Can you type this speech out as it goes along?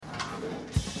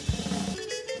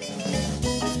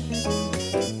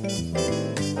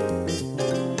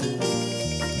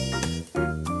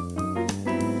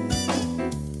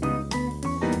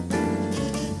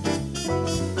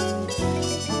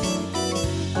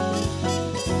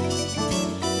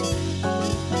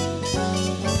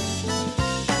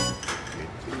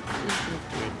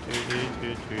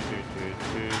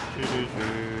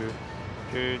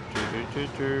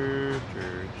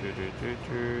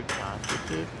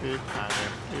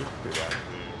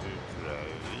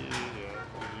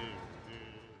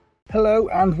Hello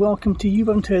and welcome to You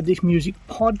Haven't Heard This Music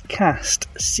podcast,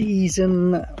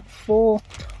 season 4,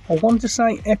 I want to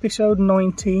say episode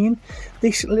 19.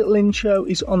 This little intro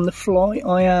is on the fly.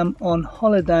 I am on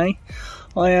holiday.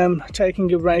 I am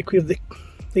taking a break with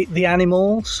the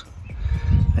animals,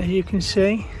 as you can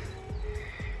see.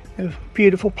 A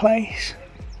beautiful place.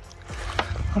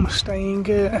 I'm staying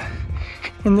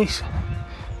in this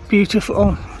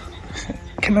beautiful,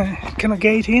 can I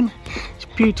get in? It's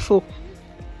beautiful,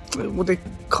 what a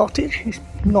cottage, it's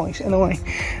nice anyway.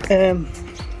 I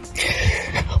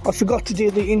forgot to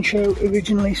do the intro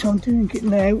originally, so I'm doing it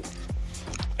now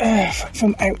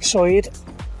from outside,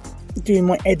 doing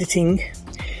my editing.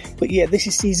 But yeah, this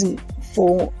is season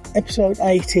 4, episode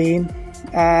 18,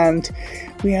 and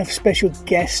we have special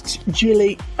guests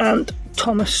Jillie and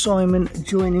Thomas Simon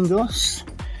joining us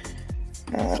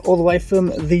all the way from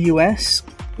the US.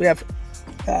 We have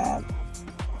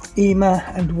Emma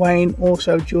and Wayne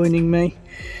also joining me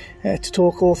to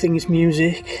talk all things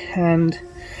music and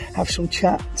have some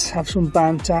chats, have some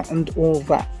banter and all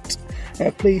that.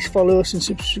 Please follow us and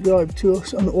subscribe to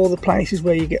us on all the places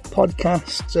where you get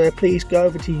podcasts. Please go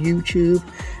over to YouTube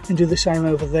and do the same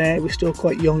over there. We're still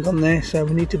quite young on there, so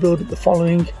we need to build up the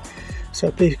following. So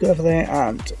please go over there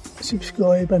and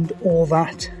subscribe and all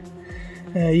that.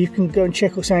 You can go and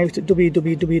check us out at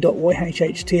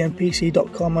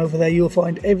www.yhhtmpc.com. Over there you'll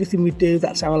find everything we do.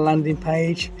 That's our landing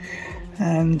page,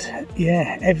 and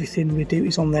yeah, everything we do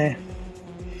is on there.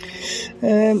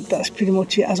 That's pretty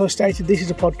much it. As I stated, this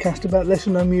is a podcast about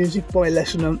lesser known music by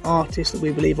lesser known artists that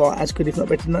we believe are as good if not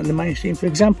better than the mainstream. For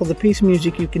example, the piece of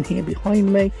music you can hear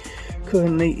behind me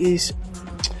currently is,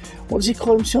 what does he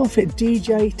call himself?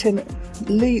 DJ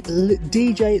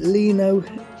Lino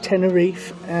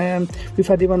Tenerife. We've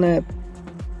had him on a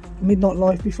Midnight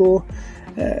Live before.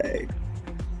 A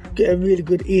really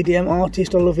good EDM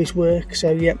artist. I love his work.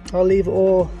 So yeah, I'll leave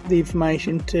all the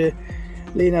information to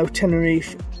Lino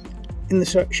Tenerife in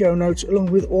the show notes,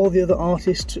 along with all the other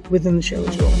artists within the show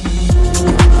as well.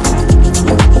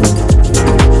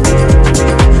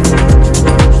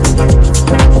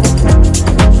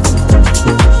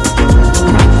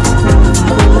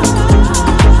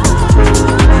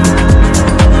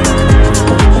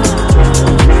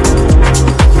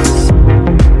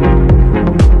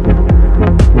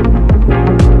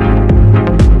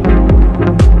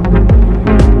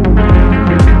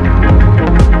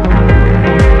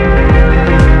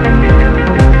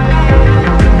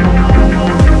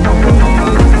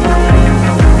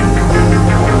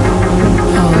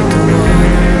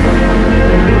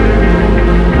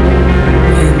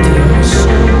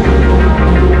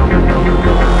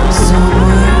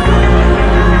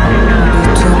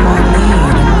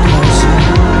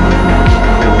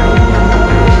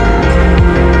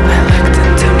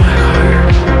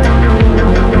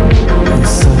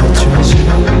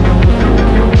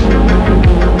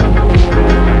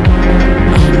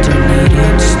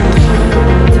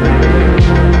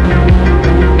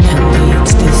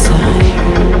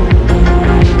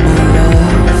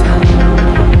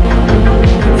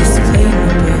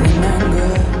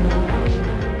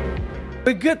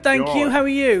 Thank you. How are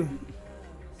you?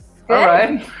 Good. All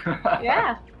right.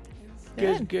 Yeah.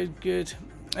 Good.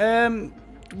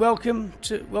 Welcome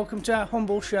to our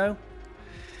humble show.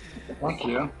 Thank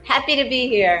you. Happy to be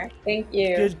here. Thank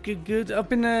you. Good. I've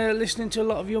been listening to a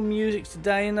lot of your music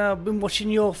today, and I've been watching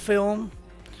your film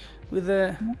with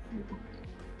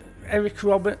Eric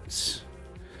Roberts.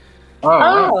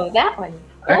 Oh, that one.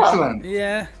 Excellent.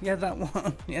 Yeah, that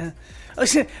one. Yeah. I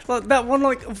said, like that one.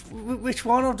 Like, which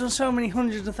one? I've done so many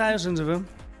hundreds of thousands of them.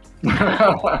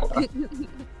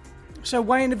 So,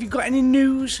 Wayne, have you got any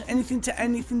news? Anything to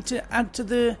add to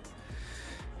the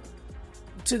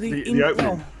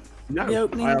opening? No, the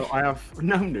opening? I have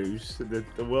no news.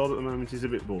 The world at the moment is a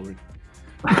bit boring.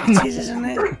 It is, isn't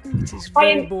it? It is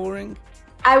very boring.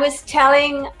 I was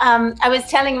telling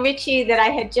Richie that I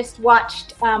had just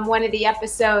watched one of the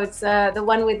episodes, the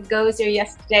one with Gozer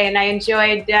yesterday, and I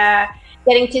enjoyed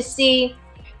getting to see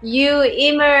you,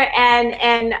 Emer,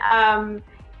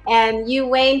 and you,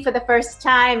 Wayne, for the first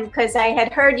time, because I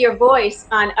had heard your voice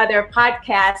on other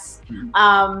podcasts,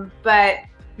 but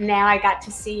now I got to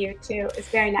see you too. It's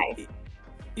very nice.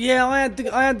 Yeah, I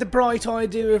had the bright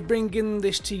idea of bringing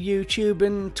this to YouTube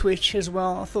and Twitch as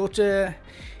well. I thought it'd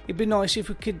be nice if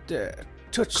we could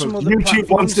touch some other YouTube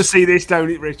platforms. Wants to see this, don't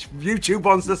it, Rich? YouTube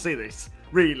wants to see this,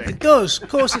 really. It does, of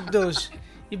course it does.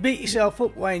 You beat yourself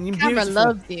up, Wayne. You're Camera beautiful.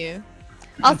 loves you.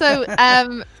 Also,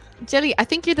 Jillie, I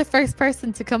think you're the first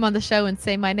person to come on the show and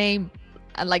say my name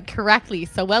and like correctly.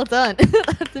 So well done.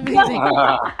 That's amazing.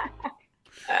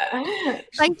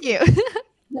 Thank you.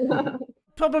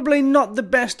 Probably not the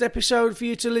best episode for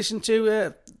you to listen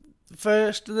to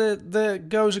first. The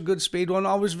Goes a Good Speed one.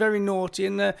 I was very naughty,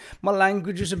 and my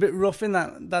language was a bit rough in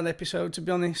that episode, to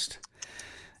be honest.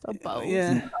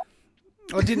 Yeah.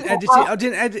 I didn't edit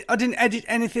it. I didn't edit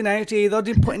anything out either. I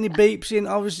didn't put any beeps in.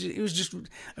 It was just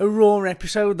a raw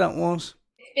episode, that was.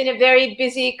 It's been a very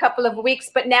busy couple of weeks,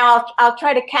 but now I'll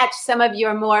try to catch some of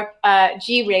your more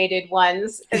G-rated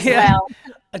ones as well.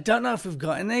 I don't know if we've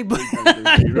got any, but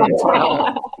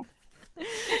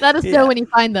let us know when you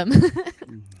find them.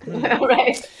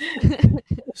 Right.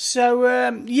 So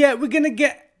we're gonna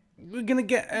get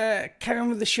carry on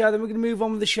with the show. Then we're gonna move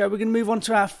on with the show. We're gonna move on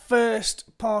to our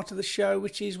first part of the show,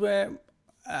 which is where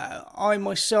I,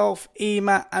 myself,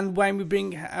 Ema, and Wayne, we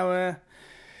bring our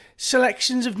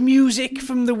selections of music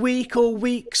from the week or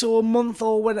weeks or month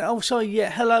or whatever. Oh, sorry, yeah.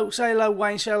 Hello, say hello,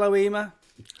 Wayne. Say hello, Ema.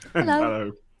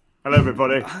 Hello. Hello,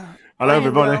 everybody. Hello,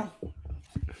 everybody.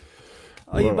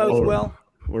 Are you both well?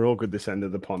 We're all good this end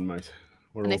of the pond, mate.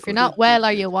 And if you're not well,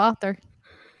 are you water?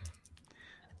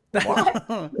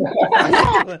 That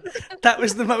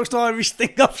was the most Irish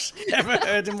thing I've ever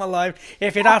heard in my life.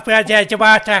 If you're not well, you're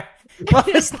water. What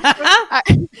was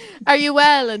that? Are you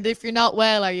well? And if you're not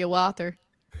well, are you water?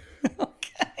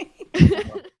 Okay.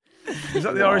 Is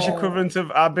that the Irish equivalent of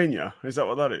Arbinia? Is that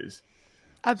what that is?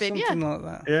 Arbinia? Something like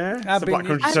that. Yeah? It's a black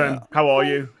country Arbinia. term. How are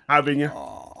you? Arbinia?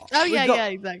 Oh yeah,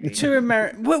 exactly. Two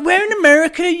Where in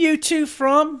America are you two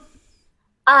from?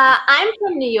 I'm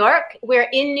from New York. We're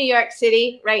in New York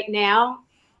City right now.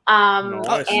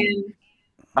 Nice.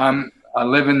 And I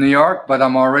live in New York, but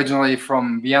I'm originally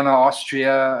from Vienna,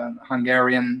 Austria,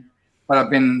 Hungarian, but I've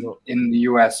been in the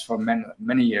US for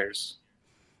many years.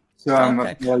 So I'm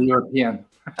a European.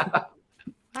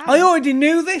 I already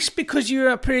knew this because you're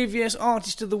a previous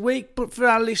Artist of the Week, but for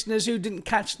our listeners who didn't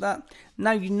catch that,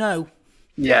 now you know.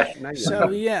 Yeah. So,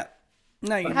 yeah.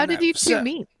 How did you two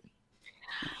meet?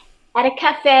 at a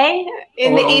cafe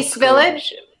in the East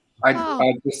Village.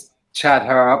 I just chat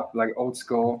her up like old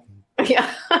school.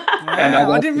 Yeah. And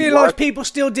I didn't realise people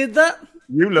still did that.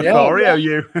 You Lothario,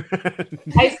 you.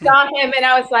 I saw him and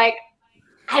I was like,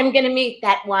 I'm going to meet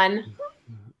that one.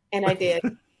 And I did.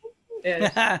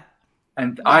 Yeah.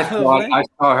 And I thought I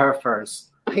saw her first.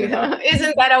 Yeah.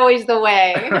 Isn't that always the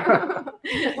way?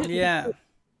 Yeah.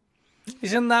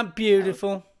 Isn't that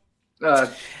beautiful? Right.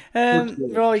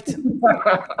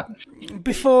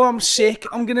 Before I'm sick,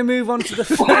 I'm going to move on to the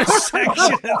first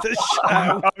section of the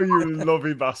show. Oh, you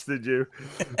lovely bastard, you.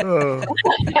 Oh.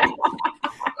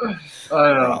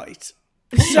 Right.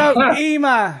 So,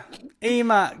 Ema, do you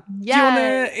want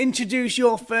to introduce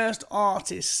your first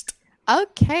artist?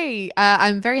 Okay.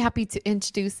 I'm very happy to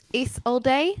introduce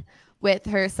Isolde with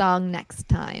her song Next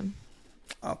Time.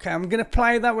 Okay, I'm going to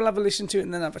play that. We'll have a listen to it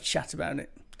and then have a chat about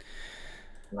it.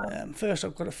 First,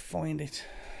 I've got to find it.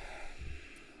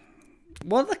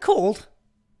 What are they called?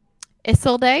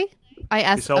 Isolde.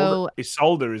 I-S-O.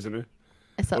 Isolde, isn't it?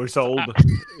 Or Isolde.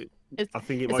 I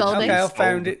think it might be. Okay, I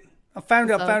found it. I found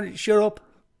it. Shut up.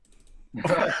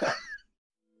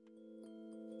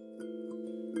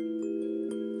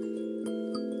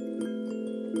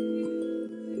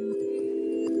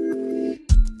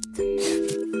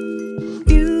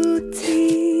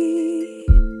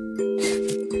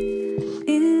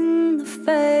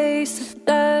 Face of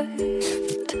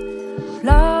dirt,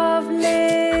 love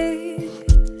lives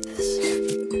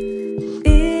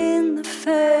in the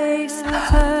face of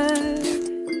hurt,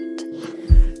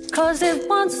 'cause it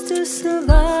wants to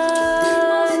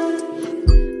survive.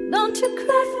 Don't you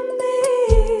cry for me,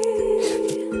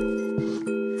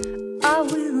 I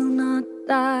will not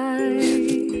die.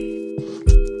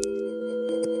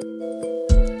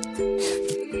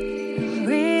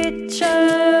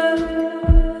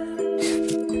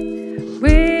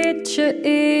 Richer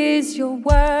is your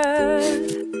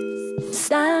worth.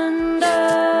 Stand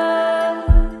up,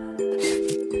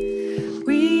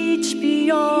 reach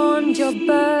beyond your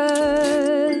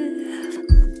birth.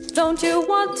 Don't you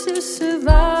want to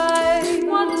survive?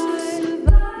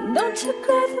 Don't you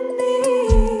cry for me?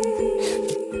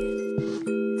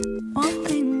 All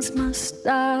things must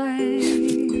die.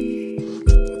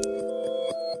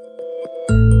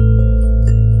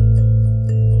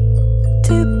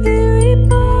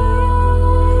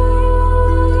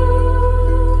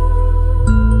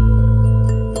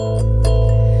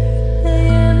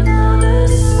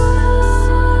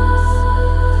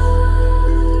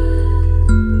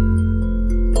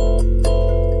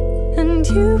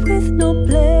 You with no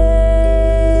blame.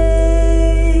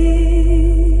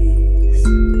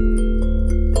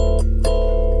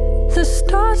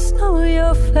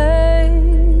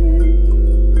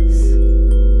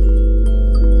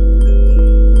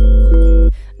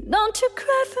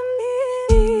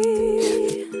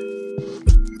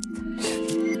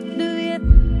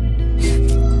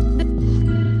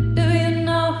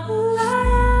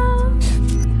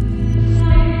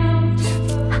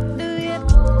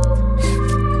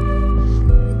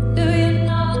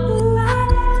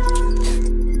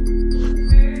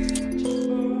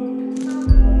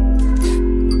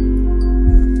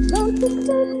 Do you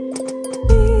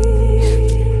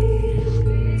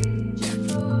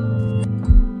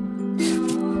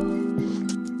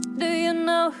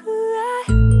know who I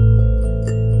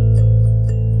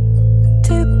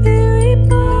to be reborn?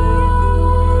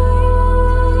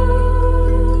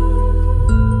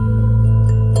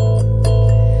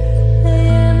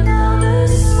 Laying on the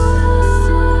sun,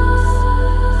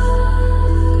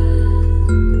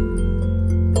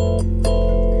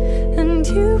 and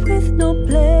you with no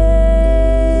place.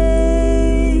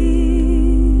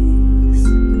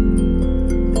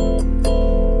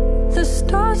 The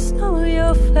stars know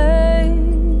your face.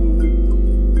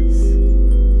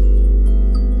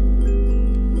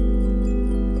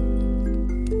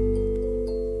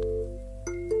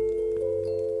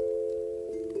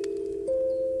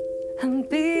 And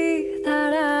be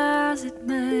that as it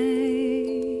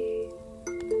may,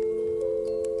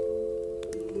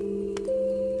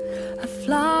 a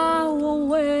flower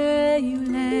where you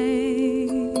lay,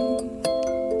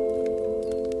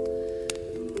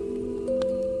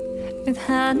 with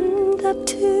hand up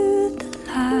to the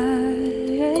light.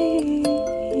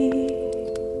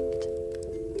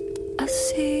 I'll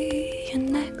see you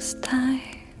next time.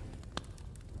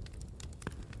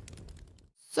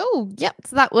 So, yep,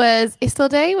 so that was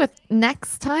Isolde with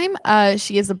Next Time.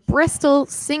 She is a Bristol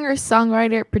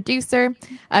singer-songwriter, producer.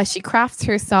 She crafts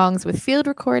her songs with field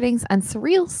recordings and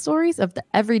surreal stories of the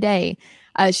everyday.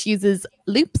 She uses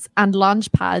loops and launch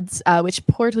pads, which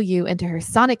portal you into her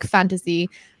sonic fantasy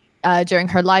during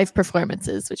her live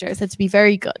performances, which are said to be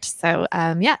very good. So,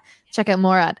 yeah, check out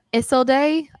more at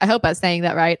Isolde. I hope I'm saying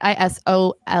that right.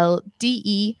 ISOLDE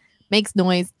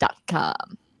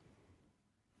makesnoise.com.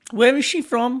 Where is she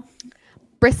from?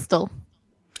 Bristol.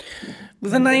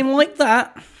 With a name like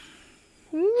that?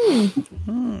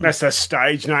 That's a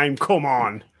stage name. Come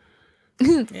on.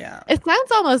 Yeah. It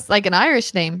sounds almost like an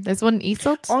Irish name. There's one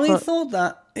Isolt. I thought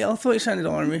that. Yeah, I thought it sounded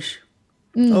Irish.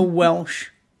 Or Welsh.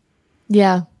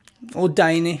 Yeah. Or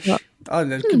Danish. I don't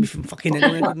know. It could be from fucking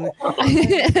anywhere, couldn't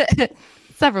it?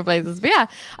 Several places. But yeah,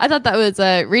 I thought that was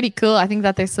really cool. I think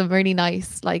that there's some really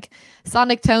nice like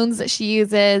sonic tones that she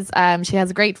uses. She has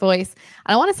a great voice.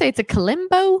 And I want to say it's a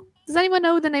kalimbo. Does anyone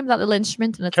know the name of that little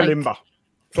instrument? And it's Kalimba.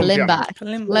 Kalimba.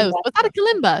 Kalimba. Close. Was that a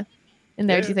kalimba in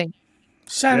there, do you think?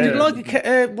 Sounded like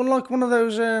like one of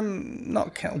those,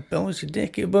 not kettlebells, you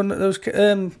dick, but one of those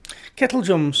kettle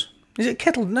drums. Is it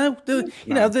kettle? No, the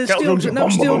steel drum. No,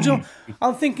 steel drum.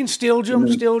 I'm thinking steel drum.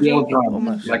 Steel drum.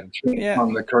 Almost. Like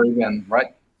from the Caribbean,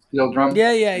 right? Steel drum.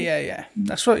 Yeah.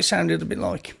 That's what it sounded a bit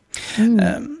like.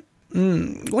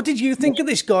 What did you think of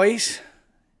this, guys?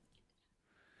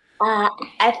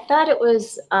 I thought it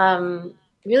was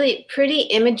really pretty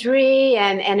imagery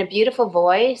and a beautiful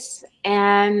voice.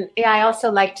 And yeah, I also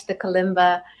liked the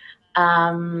kalimba.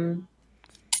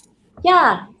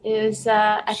 Yeah, it was.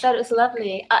 I thought it was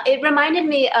lovely. It reminded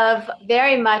me of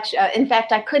very much. In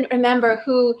fact, I couldn't remember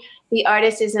who the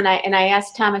artist is, and I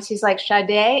asked Thomas. He's like Sade,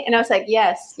 and I was like,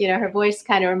 yes. You know, her voice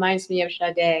kind of reminds me of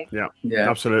Sade. Yeah,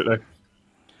 absolutely.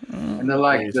 And I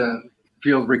like the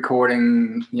field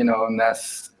recording, and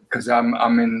that's because I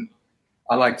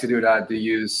like to do that. To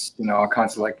use, all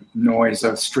kinds of like noise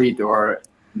of street or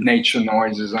nature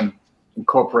noises and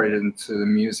incorporate it into the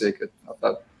music. I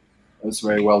thought it was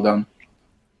very well done.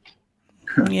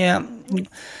 Yeah.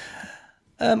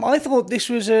 I thought this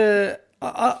was I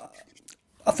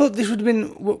thought this would have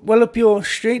been well up your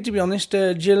street, to be honest,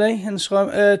 Jillie and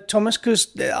Thomas,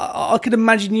 because I could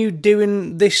imagine you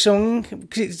doing this song,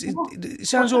 because it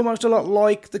sounds almost a lot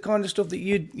like the kind of stuff that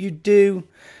you do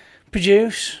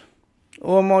produce.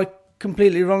 Or am I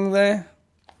completely wrong there?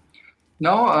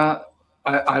 No,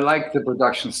 I like the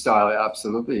production style,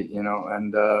 absolutely,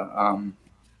 and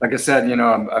like I said,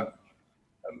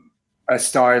 I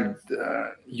started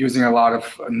using a lot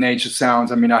of nature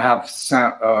sounds. I mean, I have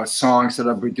songs that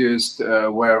I produced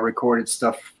where I recorded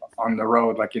stuff on the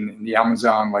road, like in the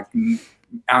Amazon, like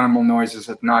animal noises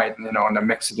at night, and I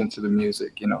mix it into the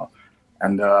music,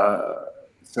 and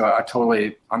so I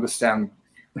totally understand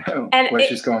where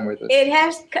she's going with it. It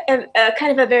has a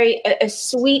kind of a very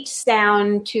sweet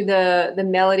sound to the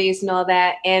melodies and all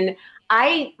that, and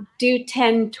I do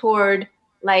tend toward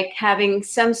like having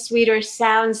some sweeter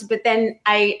sounds, but then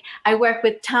I work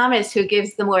with Thomas, who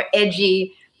gives the more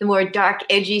edgy, the more dark,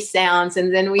 edgy sounds,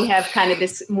 and then we have kind of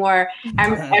this more.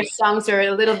 Our songs are a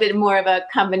little bit more of a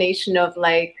combination of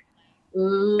like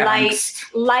light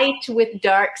with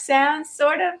dark sounds,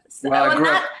 sort of. Well,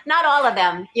 not all of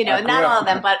them, not all of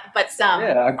them, but some.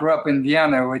 Yeah, I grew up in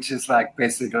Vienna, which is like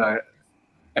basically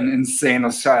an insane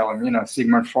asylum.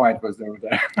 Sigmund Freud was over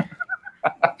there.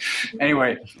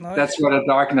 Anyway, that's where the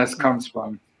darkness comes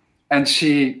from. and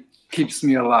she keeps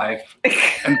me alive and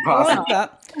I positive. like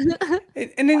that.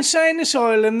 An insane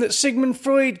asylum that Sigmund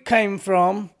Freud came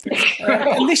from,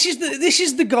 and this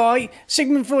is the guy,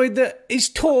 Sigmund Freud, that is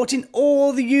taught in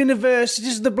all the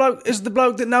universities. The bloke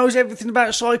that knows everything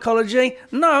about psychology.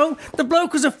 No, the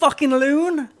bloke was a fucking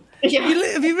loon. Have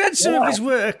you read some of his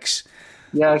works?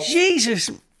 Yeah.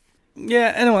 Jesus.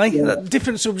 Yeah. Anyway,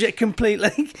 different subject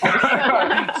completely.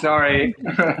 Sorry,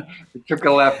 it took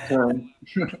a left turn.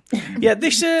 Yeah,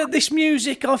 this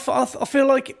music, I feel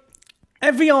like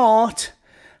every art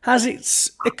has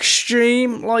its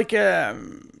extreme, like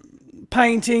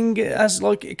painting has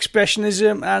like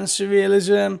expressionism and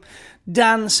surrealism.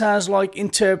 Dance has like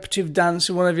interpretive dance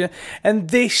or whatever. And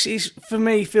this is, for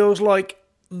me, feels like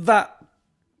that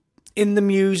in the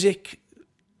music.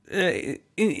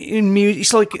 In music,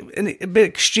 it's like a bit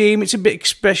extreme. It's a bit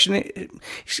expression.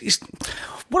 It's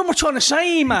what am I trying to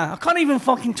say, man? I can't even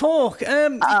fucking talk.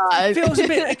 It feels a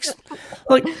bit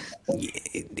like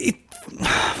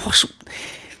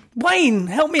Wayne,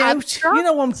 help me out. You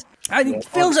know what? It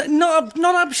feels like not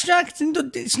abstract.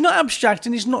 It's not abstract,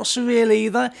 and it's not surreal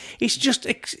either. It's just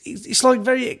it's like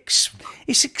very it's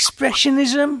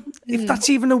expressionism, if that's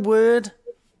even a word.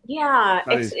 Yeah,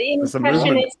 it's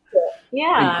impressionist.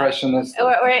 Yeah, Impressionist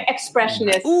or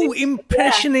expressionist. Ooh,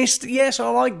 impressionist. Yeah. Yes, I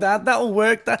like that. That'll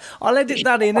work. I'll edit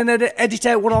that in and edit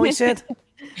out what I said.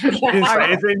 You didn't say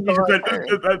anything. You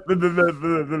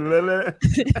just went,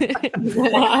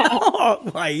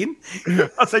 Oh, Wayne.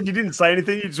 I said you didn't say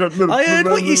anything. You just went, I heard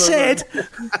what you said.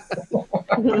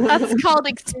 That's called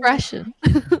expression.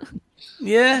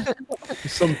 Yeah.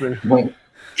 Something.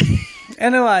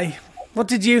 Anyway, what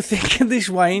did you think of this,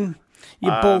 Wayne? You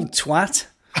bald twat.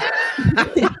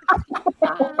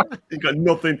 He's got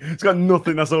nothing. He's got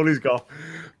nothing. That's all he's got.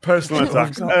 Personal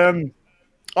attacks.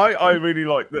 I really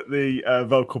like that the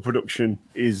vocal production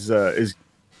is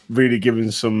really giving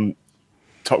some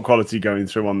top quality going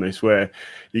through on this, where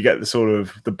you get the sort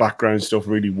of the background stuff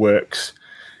really works.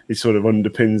 It sort of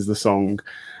underpins the song,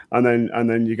 and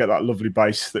then you get that lovely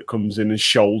bass that comes in and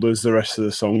shoulders the rest of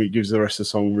the song. It gives the rest of the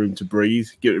song room to breathe,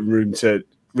 give it room to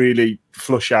really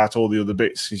flush out all the other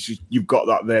bits. You've got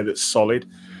that there that's solid.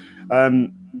 The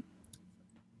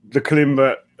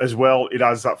kalimba as well, it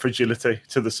adds that fragility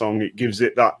to the song. It gives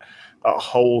it that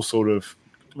whole sort of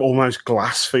almost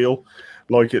glass feel,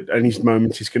 like at any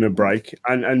moment it's going to break.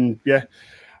 And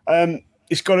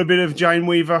it's got a bit of Jane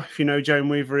Weaver, if you know Jane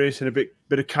Weaver is, and a bit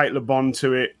of Kate LeBon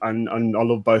to it. And I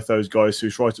love both those guys, so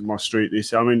it's right up my street.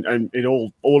 This, I mean, and it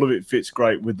all of it fits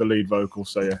great with the lead vocal.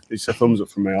 So yeah, it's a thumbs up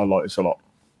from me. I like this a lot.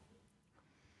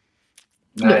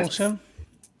 Nice. Awesome.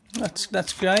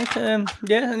 That's great. And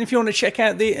if you want to check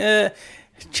out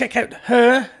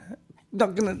her,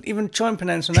 not going to even try and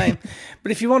pronounce her name,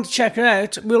 but if you want to check her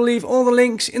out, we'll leave all the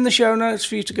links in the show notes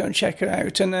for you to go and check her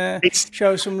out and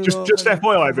show some. Just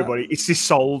FYI, everybody, it's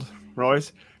Isolde, right?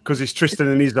 Because it's Tristan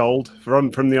and Isolde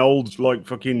from the old like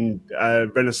fucking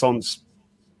Renaissance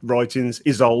writings.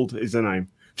 Isolde is the name.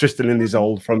 Tristan and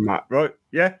Isolde from that, right?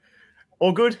 Yeah.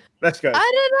 All good? Let's go. I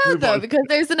don't know, Move though, on. because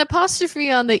there's an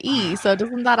apostrophe on the E, so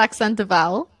doesn't that accent a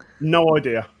vowel? No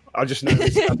idea. I just know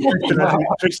this.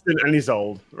 Tristan and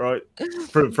Isolde, right?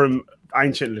 From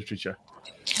ancient literature.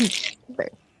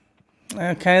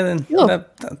 Okay, then. Oh.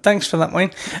 Thanks for that, Wayne.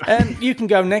 You can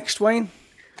go next, Wayne.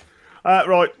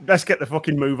 Right, let's get the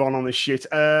fucking move on this shit.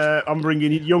 I'm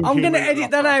bringing young. I'm going to Human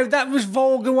edit that out. That was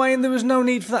vulgar, Wayne. There was no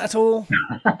need for that at all.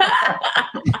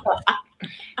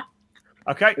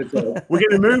 Okay, we're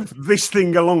going to move this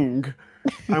thing along,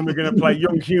 and we're going to play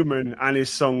Young Human and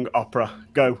his song Opera.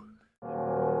 Go.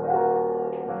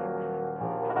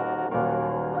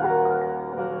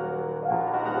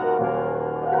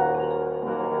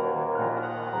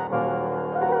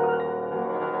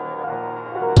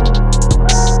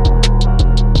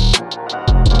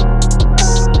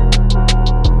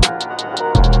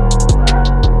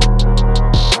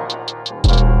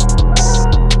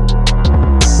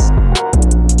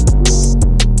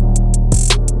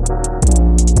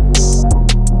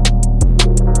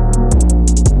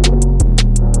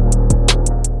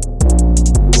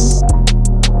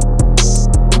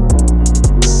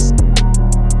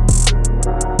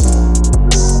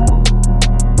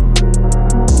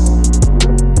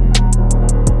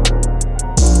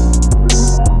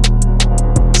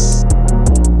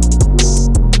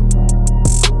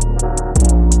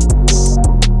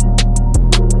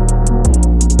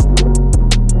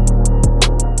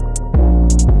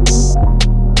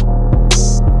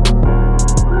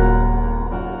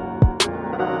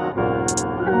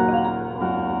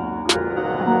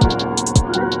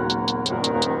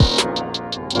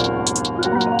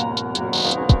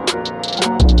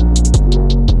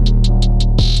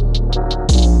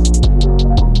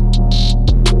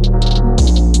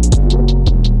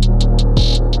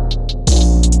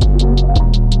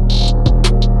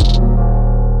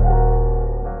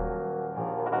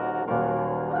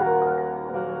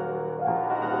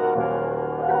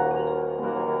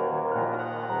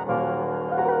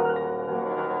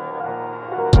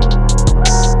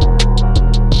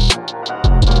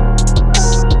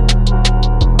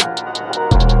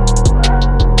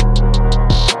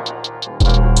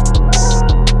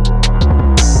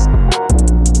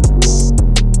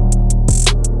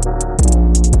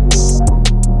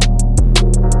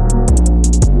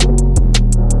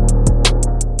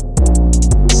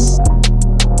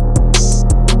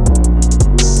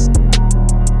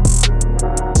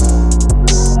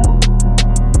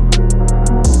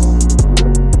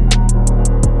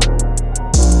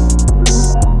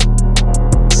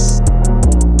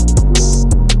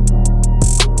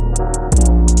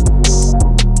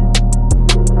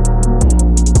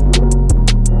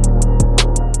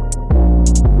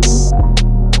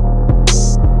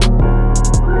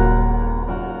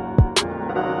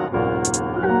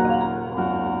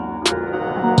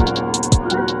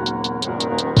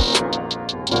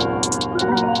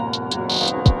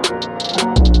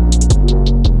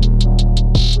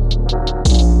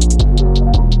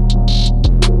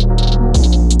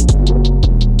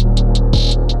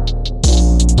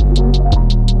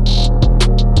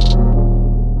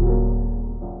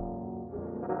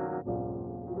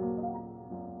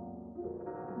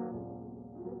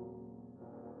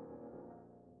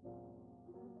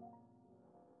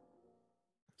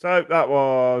 So that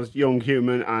was Young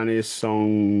Human and his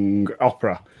song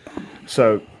Opera.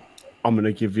 So I'm going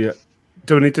to give you...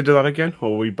 Do I need to do that again,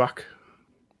 or are we back?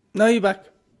 No, you're back.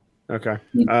 Okay.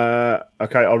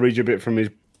 I'll read you a bit from his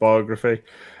biography.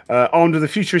 Armed with the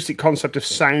futuristic concept of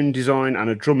sound design and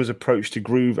a drummer's approach to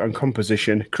groove and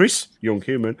composition, Chris, Young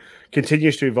Human,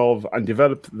 continues to evolve and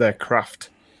develop their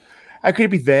craft. How could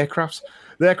it be their crafts?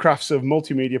 Their crafts of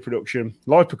multimedia production,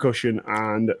 live percussion,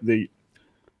 and the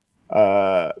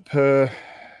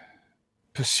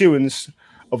pursuance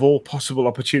of all possible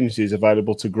opportunities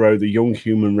available to grow the Young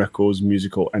Human Records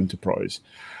musical enterprise.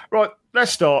 Right,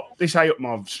 let's start. This ain't up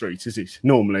my street, is it?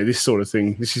 Normally, this sort of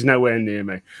thing. This is nowhere near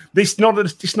me. It's not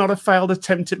a failed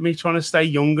attempt at me trying to stay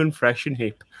young and fresh and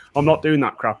hip. I'm not doing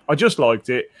that crap. I just liked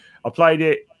it. I played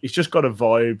it. It's just got a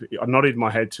vibe. I nodded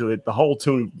my head to it the whole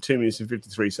 2 minutes and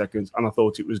 53 seconds, and I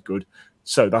thought it was good.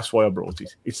 So that's why I brought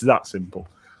it. It's that simple.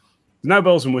 No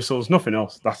bells and whistles, nothing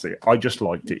else. That's it. I just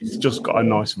liked it. It's just got a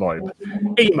nice vibe.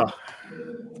 Ema.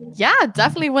 Yeah,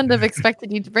 definitely wouldn't have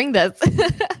expected you to bring this.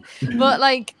 But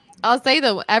like, I'll say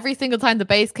though, every single time the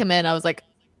bass came in, I was like,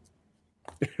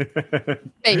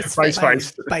 bass face.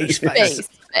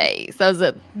 That was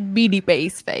a meaty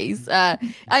bass face. I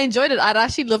enjoyed it. I'd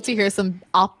actually love to hear some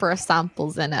opera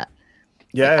samples in it.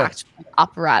 Yeah. Like actual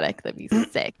operatic, that'd be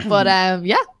sick. But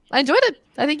yeah, I enjoyed it.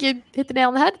 I think you hit the nail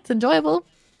on the head. It's enjoyable.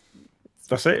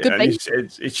 That's it. And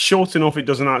it's short enough, it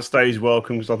doesn't outstay his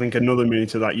welcome, because I think another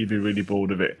minute of that you'd be really bored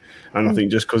of it. And I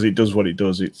think just because it does what it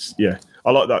does,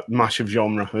 I like that mash of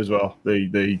genre as well.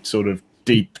 The sort of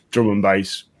deep drum and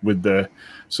bass with the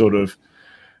sort of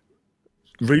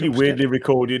really weirdly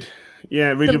recorded.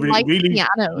 Yeah, really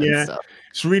piano and stuff.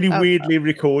 It's really weirdly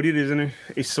recorded, isn't it?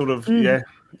 It's sort of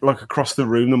like across the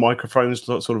room. The microphone's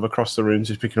sort of across the room,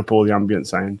 just picking up all the ambient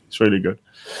sound. It's really good.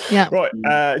 Yeah. Right,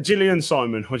 Jillie and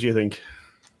Simon, what do you think?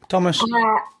 Thomas?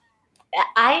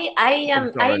 I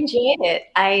enjoyed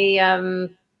it.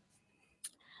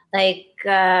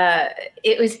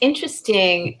 It was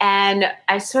interesting, and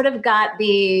I sort of got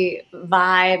the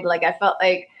vibe. Like I felt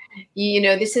like,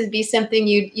 this would be something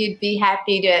you'd be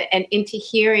happy to and into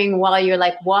hearing while you're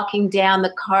like walking down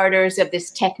the corridors of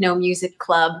this techno music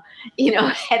club,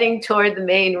 heading toward the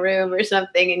main room or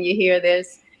something, and you hear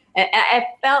this. And I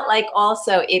felt like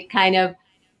also it kind of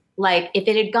like if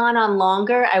it had gone on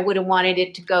longer, I would have wanted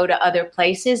it to go to other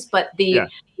places. But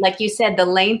like you said, the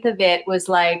length of it was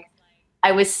like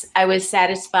I was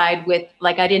satisfied with.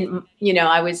 Like I didn't,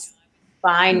 I was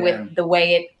fine with the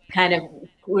way it kind of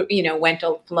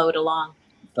flowed along.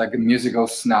 It's like a musical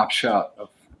snapshot of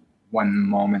one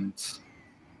moment.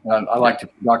 I like the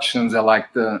productions. I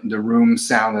like the room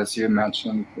sound, as you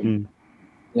mentioned. It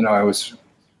was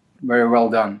very well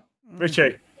done.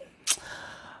 Richie.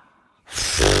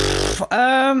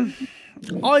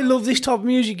 I love this type of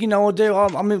music, I do. I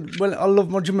love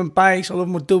my drum and bass. I love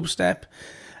my dubstep.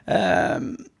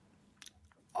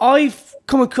 I've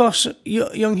come across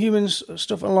Young Humans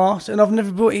stuff a lot, and I've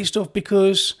never brought his stuff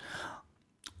because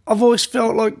I've always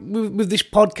felt like with this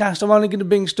podcast, I'm only going to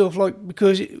bring stuff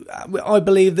because I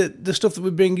believe that the stuff that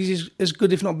we bring is as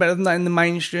good, if not better than that in the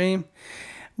mainstream.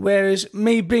 Whereas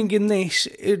me bringing this,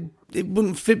 it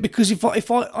wouldn't fit, because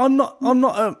I'm not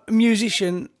a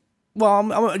musician. Well,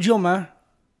 I'm a drummer,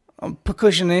 I'm a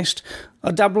percussionist,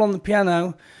 I dabble on the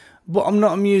piano, but I'm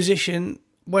not a musician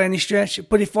by any stretch.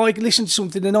 But if I could listen to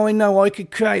something and I know I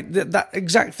could create that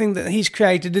exact thing that he's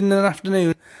created in an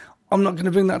afternoon, I'm not going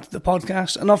to bring that to the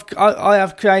podcast. And I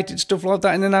have created stuff like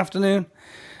that in an afternoon.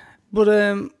 But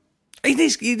it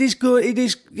is good. It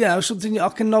is something I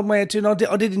can nod my head to. And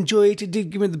I did enjoy it. It did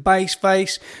give me the bass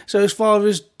face. So as far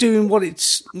as doing what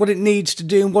it needs to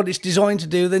do and what it's designed to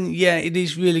do, then yeah, it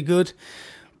is really good.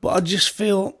 But I just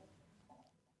feel,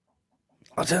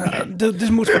 I don't know, there's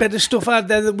much better stuff out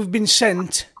there that we've been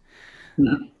sent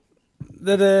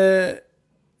that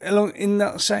along in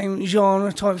that same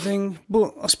genre type thing.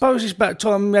 But I suppose it's about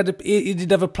time he did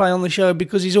have a play on the show,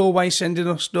 because he's always sending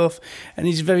us stuff and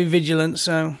he's very vigilant.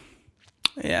 So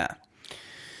yeah,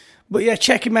 but yeah,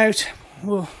 check him out.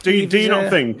 Well, do you not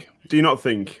think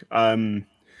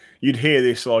you'd hear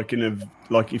this like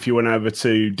if you went over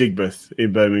to Digbeth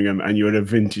in Birmingham and you had a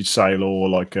vintage sale or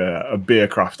like a beer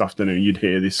craft afternoon, you'd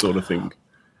hear this sort of thing?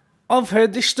 I've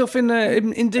heard this stuff in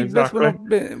Digbeth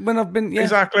exactly. when I've been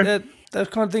exactly those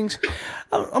kind of things.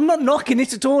 I'm not knocking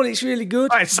it at all. It's really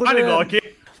good. It sounded like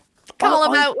it. Call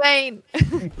him out, Wayne.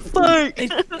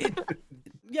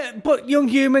 Yeah, but Young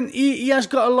Human, he has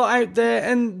got a lot out there,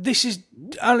 and this is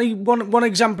only one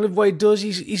example of what he does.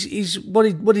 He's what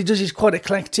he does is quite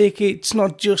eclectic. It's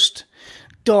not just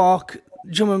dark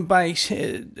drum and bass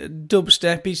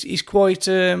dubstep. He's quite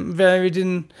varied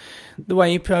in the way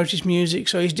he approaches music,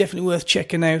 so he's definitely worth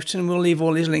checking out, and we'll leave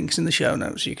all his links in the show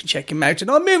notes so you can check him out. And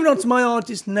I'm moving on to my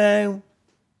artist now.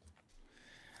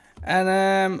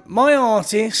 And my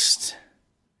artist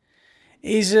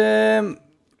is,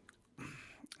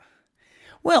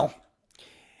 well,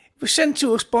 it was sent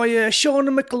to us by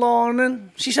Shauna McLarnon.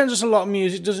 She sends us a lot of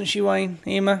music, doesn't she, Wayne?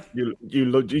 Ema?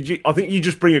 I think you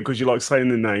just bring it because you like saying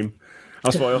the name.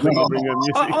 That's why I think I bring her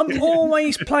music. I'm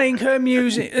always playing her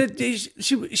music.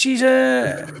 She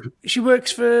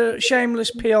works for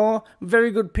Shameless PR, very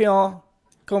good PR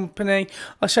company.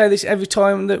 I say this every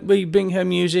time that we bring her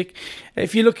music.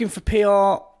 If you're looking for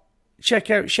PR,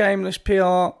 check out Shameless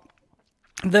PR.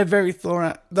 They're very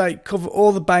thorough. They cover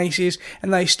all the bases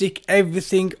and they stick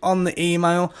everything on the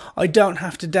email. I don't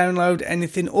have to download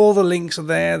anything. All the links are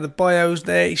there. The bio's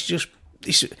there.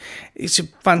 It's a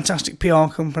fantastic PR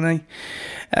company.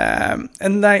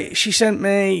 And she sent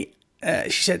me,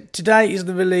 she said, today is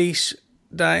the release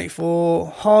day for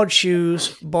Hard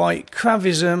Shoes by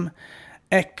Kravism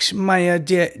X Maya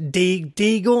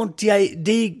Daigle.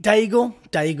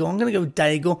 I'm going to go with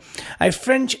Daigle. A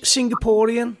French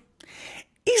Singaporean.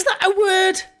 Is that a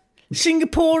word?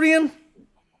 Singaporean?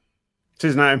 It's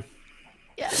his name.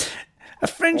 Yeah. A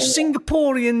French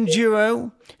Singaporean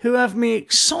duo who have me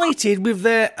excited with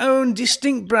their own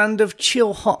distinct brand of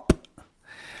chill hop.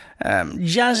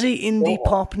 Jazzy, indie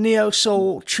pop,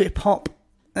 neo-soul, trip hop.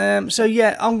 So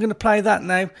yeah, I'm going to play that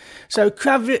now. So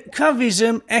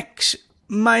Kravism X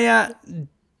Maya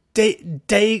Daigel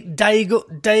Diegel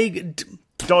Daigel.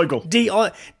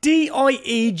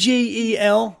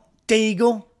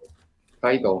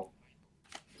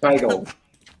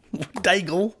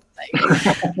 Daigel.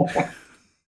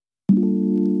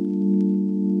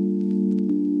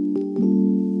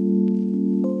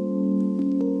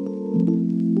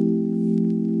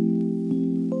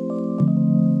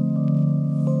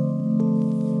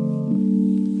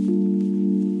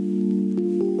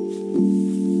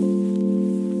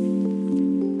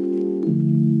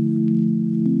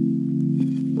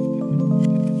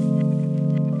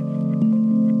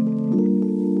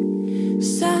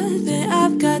 Something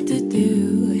I've got to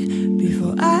do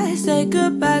before I say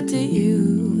goodbye to you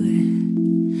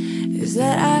is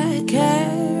that I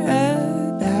care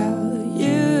about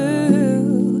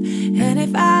you. And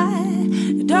if I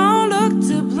don't look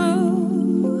too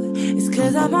blue, it's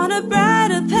 'cause I'm on a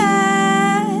brighter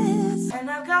path. And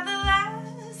I've got the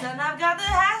last, and I've got the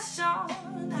hash on.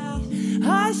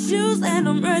 Hard shoes, and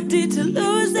I'm ready to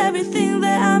lose everything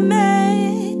that I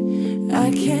made. I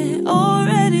can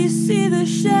already see the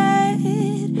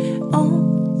shade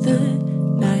on the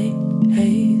night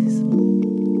haze.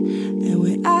 And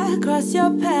when I cross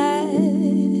your path,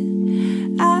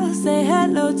 I'll say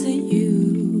hello to you.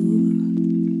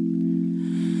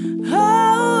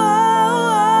 Oh,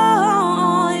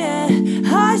 yeah.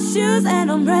 Hard shoes, and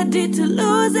I'm ready to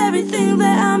lose everything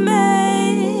that I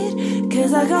made.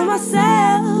 'Cause I got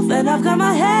myself, and I've got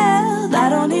my health. I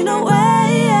don't need no way.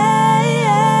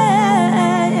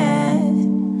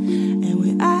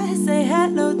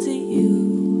 Hello to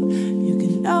you, you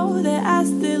can know that I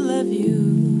still love you.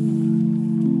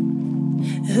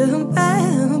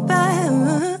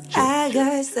 I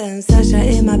got some sunshine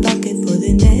in my pocket for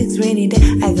the next rainy day.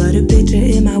 I got a picture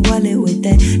in my wallet with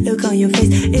that look on your face.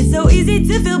 It's so easy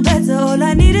to feel better, all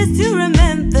I need is to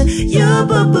remember you.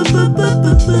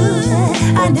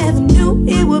 I never knew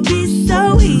it would be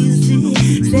so easy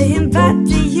saying bye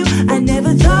to you. I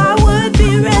never thought I would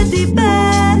be ready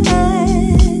back.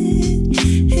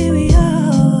 Here we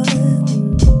are,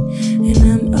 and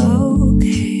I'm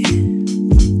okay.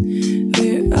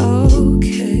 We're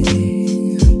okay.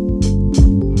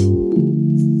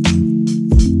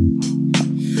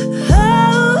 Oh,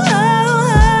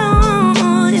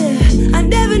 yeah. I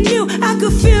never knew I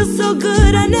could feel so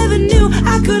good. I never knew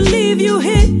I could leave you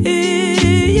here.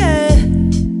 Yeah.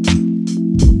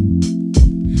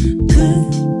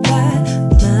 Goodbye,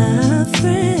 my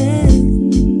friend.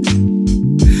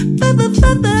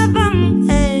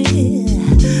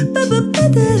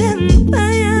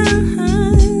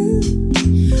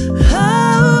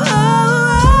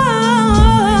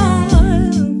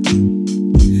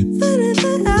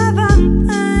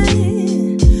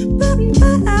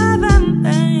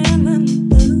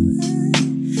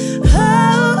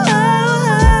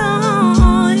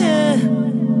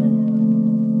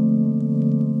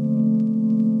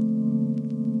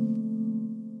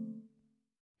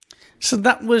 So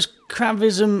that was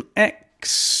Kravism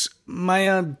X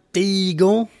Maya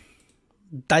Diego,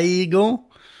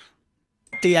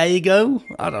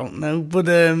 I don't know, but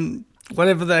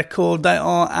whatever they're called, they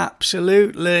are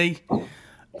absolutely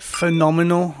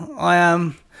phenomenal. I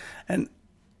am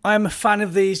a fan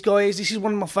of these guys. This is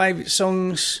one of my favourite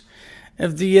songs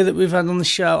of the year that we've had on the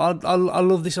show. I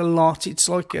love this a lot. It's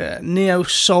like a neo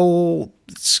soul.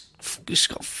 It's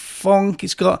got funk.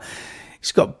 It's got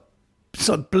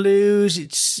blues.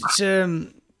 It's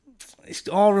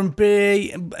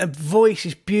R&B. A voice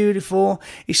is beautiful.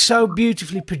 It's so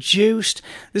beautifully produced.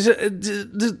 There's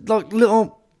like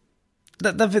little.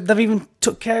 They've even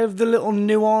took care of the little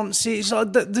nuances.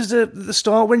 Like there's at the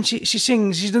start when she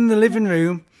sings. She's in the living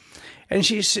room, and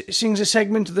she sings a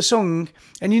segment of the song,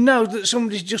 and you know that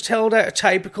somebody's just held out a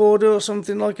tape recorder or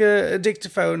something like a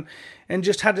dictaphone, and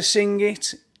just had to sing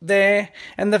it there,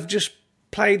 and they've just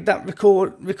played that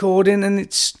recording, and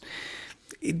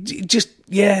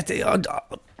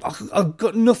I've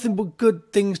got nothing but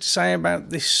good things to say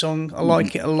about this song. I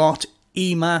like it a lot.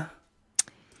 Ema.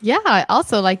 Yeah, I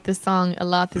also like this song a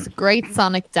lot. There's a great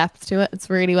sonic depth to it. It's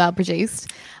really well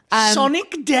produced.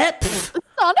 Sonic depth?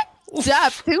 Sonic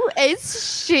depth? Who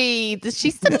is she? Does she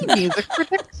study music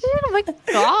production? Oh my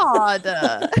God.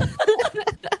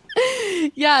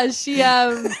 Yeah, she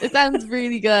it sounds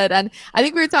really good. And I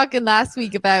think we were talking last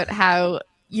week about how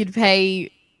you'd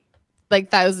pay like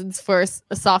thousands for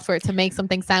a software to make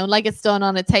something sound like it's done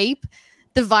on a tape.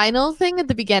 The vinyl thing at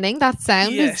the beginning, that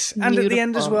sound is beautiful. And at the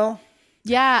end as well.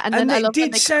 Yeah, and then it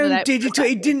did sound digital.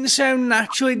 It didn't sound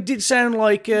natural. It did sound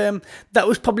like that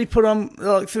was probably put on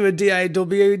like through a DAW.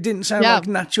 It didn't sound like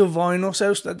natural vinyl,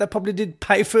 so they probably did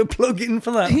pay for a plug-in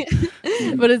for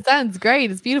that. But it sounds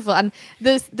great. It's beautiful, and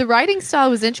the writing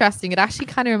style was interesting. It actually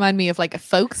kind of reminded me of like a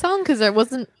folk song because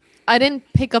I didn't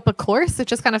pick up a chorus. It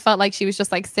just kind of felt like she was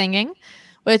just like singing,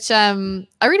 which I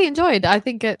really enjoyed. I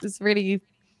think it's very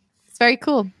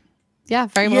cool. Yeah,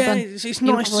 very well done. It's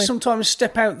nice to sometimes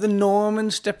step out the norm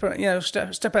and step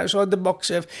outside the box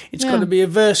of it's got to be a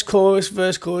verse, chorus,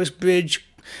 bridge,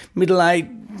 middle eight,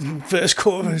 verse,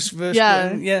 chorus.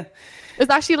 Yeah. It's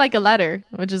actually like a letter,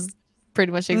 which is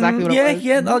pretty much exactly what it was.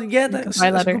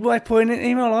 That's a good way of putting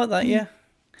it. I like that.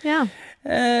 Yeah.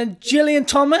 Jillie and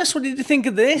Thomas, what did you think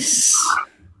of this?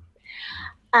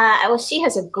 Well, she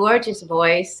has a gorgeous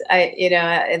voice.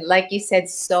 Like you said,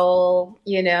 soul.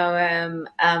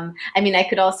 I mean, I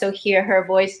could also hear her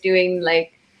voice doing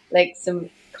like some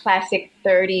classic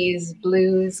 30s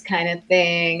blues kind of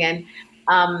thing. And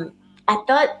I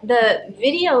thought the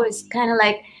video was kind of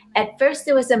like, at first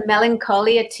there was a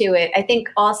melancholia to it. I think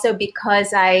also because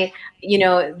the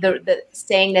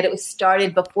saying that it was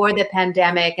started before the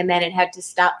pandemic and then it had to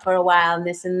stop for a while and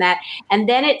this and that. And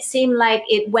then it seemed like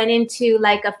it went into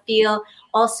like a feel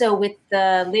also with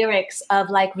the lyrics of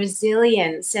like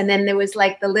resilience. And then there was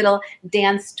like the little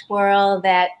dance twirl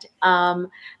that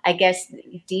I guess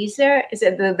Deezer, is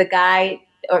it the guy,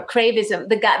 or Cravism,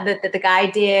 the guy that the guy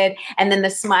did, and then the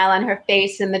smile on her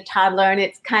face and the toddler, and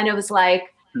it kind of was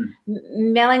like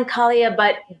melancholia,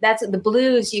 but that's the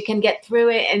blues. You can get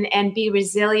through it and be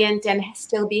resilient and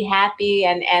still be happy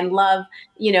and love.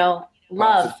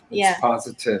 Love. It's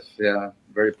positive. Yeah,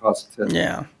 very positive.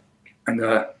 Yeah, and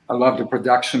I love the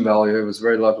production value. It was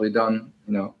very lovely done.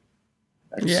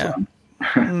 Excellent.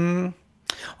 Yeah.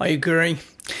 I agree.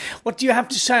 What do you have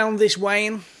to say on this,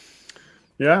 Wayne?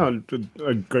 Yeah, I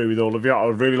agree with all of you. I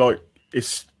really like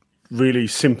it's really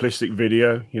simplistic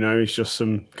video. It's just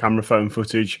some camera phone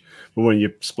footage, but when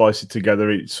you splice it together,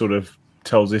 it sort of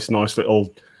tells this nice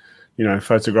little,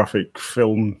 photographic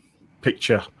film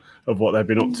picture of what they've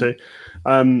been up to.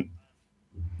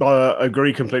 I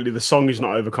agree completely. The song is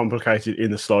not overcomplicated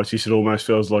in the slightest. It almost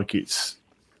feels like it's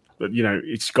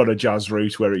got a jazz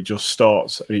route where it just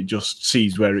starts and it just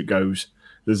sees where it goes.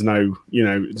 There's no,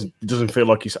 it doesn't feel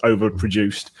like it's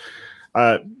overproduced.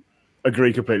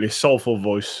 Agree completely. Soulful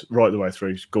voice right the way through.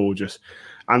 It's gorgeous.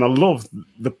 And I love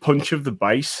the punch of the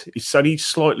bass. It's only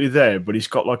slightly there, but it's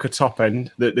got like a top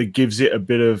end that gives it a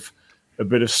bit of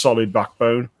solid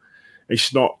backbone.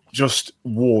 It's not just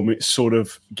warm, it's sort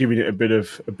of giving it a bit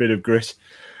of grit.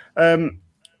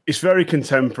 It's very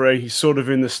contemporary. It's sort of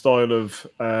in the style of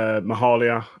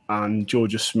Mahalia and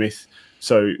Georgia Smith.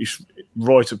 So it's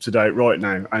right up to date right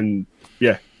now. And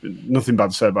yeah, nothing bad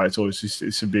to say about it at all.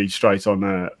 It's a be straight on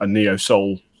a neo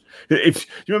soul. If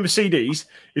you remember CDs,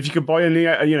 if you could buy a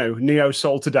neo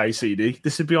soul today CD,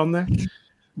 this would be on there.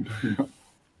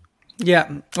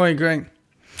 Yeah, I agree.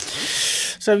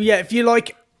 So yeah, if you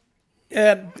like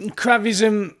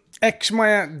Cravism X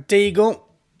Maya Deagle,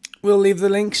 we'll leave the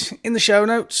links in the show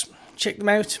notes. Check them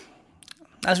out,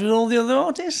 as with all the other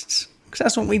artists, because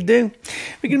that's what we do.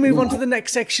 We can move on to the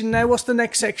next section now. What's the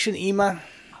next section, Ema?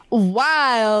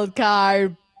 Wild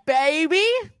card, baby.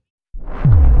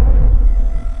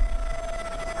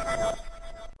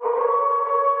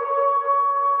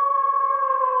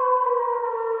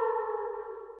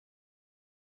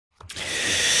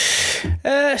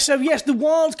 So yes, the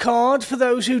wild card, for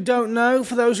those who don't know,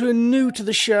 for those who are new to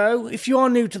the show, if you are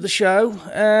new to the show,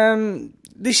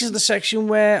 this is the section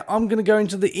where I'm going to go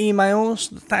into the emails,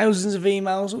 the thousands of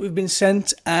emails that we've been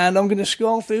sent, and I'm going to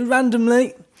scroll through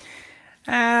randomly,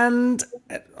 and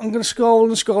I'm going to scroll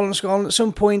and scroll and scroll, and at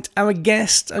some point our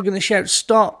guests are going to shout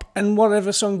stop, and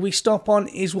whatever song we stop on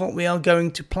is what we are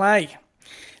going to play.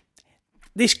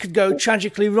 This could go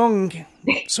tragically wrong.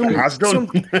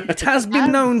 It has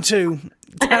been known to.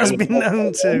 It has been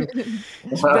known to.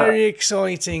 It's very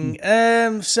exciting.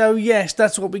 So yes,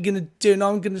 that's what we're going to do. And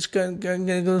I'm going to go. I'm going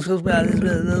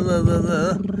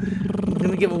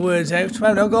to get my words out.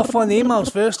 Well, no, I've got to find the emails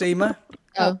first, Ema.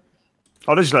 Oh.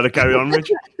 I'll just let it carry on,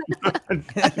 Rich.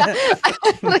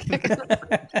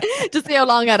 Just see how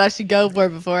long I'd actually go for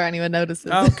before anyone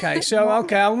notices. Okay,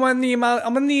 I'm on the email.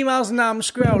 I'm on the emails now. I'm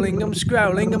scrolling, and I'm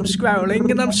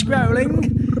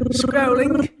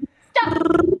scrolling. Stop.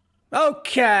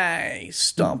 Okay,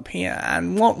 stop here.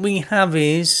 And what we have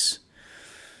is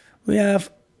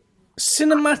cinematic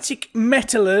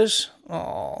metalers.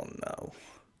 Oh no.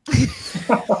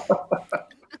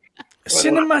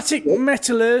 Cinematic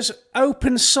Metalers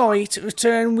Open Site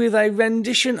return with a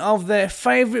rendition of their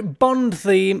favourite Bond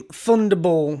theme,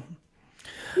 Thunderball.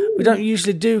 We don't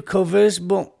usually do covers,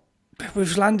 but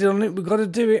we've landed on it. We've got to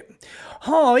do it.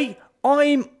 Hi,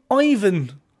 I'm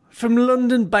Ivan from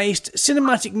London-based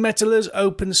Cinematic Metalers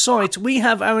Open Site. We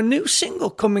have our new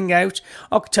single coming out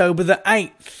October the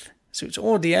 8th, so it's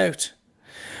already out.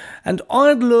 And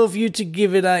I'd love you to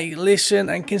give it a listen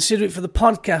and consider it for the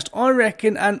podcast. I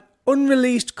reckon an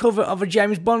unreleased cover of a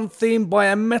James Bond theme by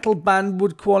a metal band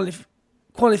would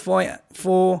qualify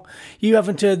for You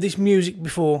Haven't Heard This Music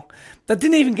Before. That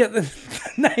didn't even get the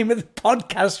name of the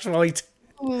podcast right.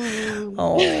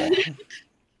 Oh.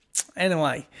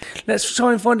 Anyway, let's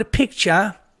try and find a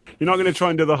picture. You're not going to try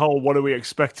and do the whole what are we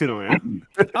expecting, are you?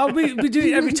 Oh, we do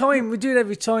it every time. We do it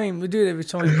every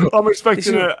time. I'm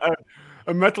expecting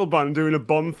a metal band doing a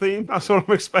Bond theme. That's what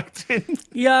I'm expecting.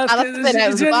 Yeah,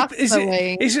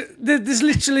 there's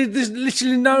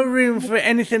literally no room for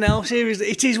anything else here.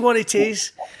 It is what it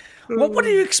is. What do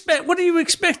you expect? What are you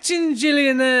expecting, Jillie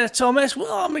and Thomas?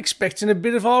 Well, I'm expecting a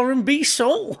bit of R&B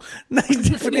soul. No,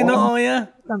 definitely not, are you?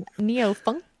 Some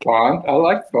neo-funk. Bond. I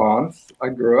like Bonds. I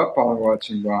grew up on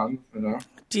watching Bonds, you know.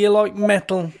 Do you like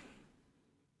metal?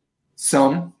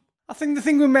 Some. I think the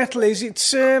thing with metal is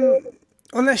it's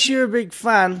unless you're a big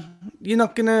fan, you're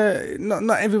not gonna.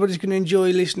 Not everybody's gonna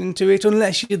enjoy listening to it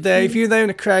unless you're there. If you're there in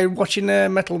a crowd watching a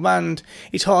metal band,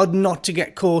 it's hard not to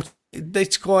get caught.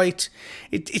 It's quite.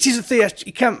 It is a theatre.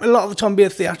 It can a lot of the time be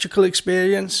a theatrical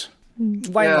experience.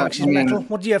 Wayne likes his metal.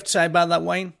 What do you have to say about that,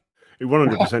 Wayne? It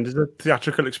 100% is a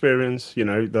theatrical experience. You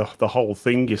know, the whole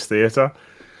thing is theatre.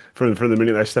 From the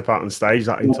minute they step out on stage,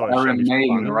 that entire Iron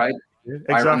Maiden, right? Yeah,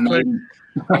 exactly.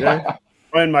 Yeah.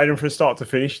 Iron Maiden from start to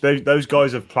finish. Those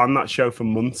guys have planned that show for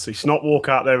months. It's not walk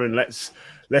out there and let's.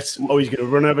 He's going to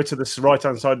run over to the right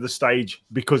hand side of the stage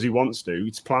because he wants to.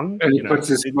 It's planned. And he puts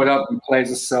his foot up and plays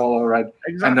a solo, right?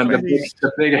 Exactly. And then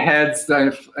the big heads,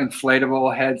 the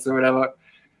inflatable heads or whatever.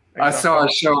 Exactly. I saw a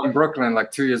show in Brooklyn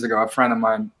like 2 years ago. A friend of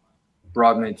mine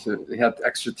brought me to. He had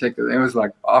extra tickets. It was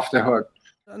like off the hook.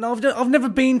 No, I've never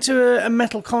been to a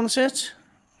metal concert.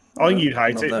 I think you'd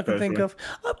hate it. That I can think of.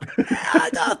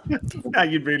 Yeah,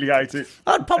 you'd really hate it.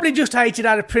 I'd probably just hate it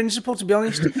out of principle, to be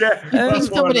honest. Yeah,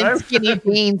 someone in skinny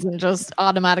jeans and just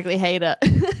automatically hate it.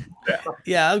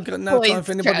 Yeah, I've got no time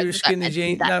for anybody with skinny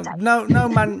jeans.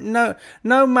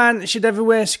 No man should ever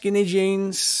wear skinny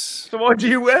jeans. So why do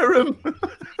you wear them?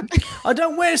 I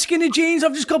don't wear skinny jeans.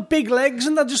 I've just got big legs,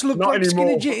 and they just look like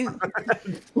skinny jeans.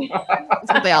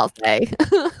 That's what they all say.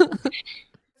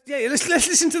 Yeah, let's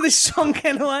listen to this song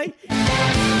anyway.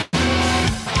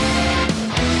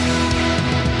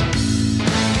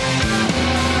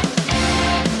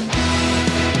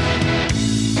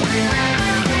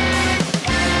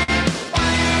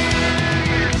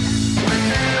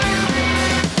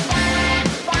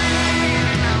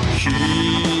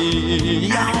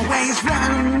 He always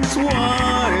runs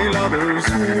while others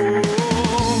walk.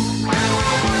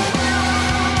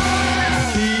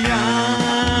 He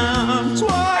acts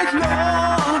like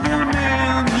Lord and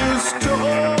in your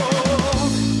store.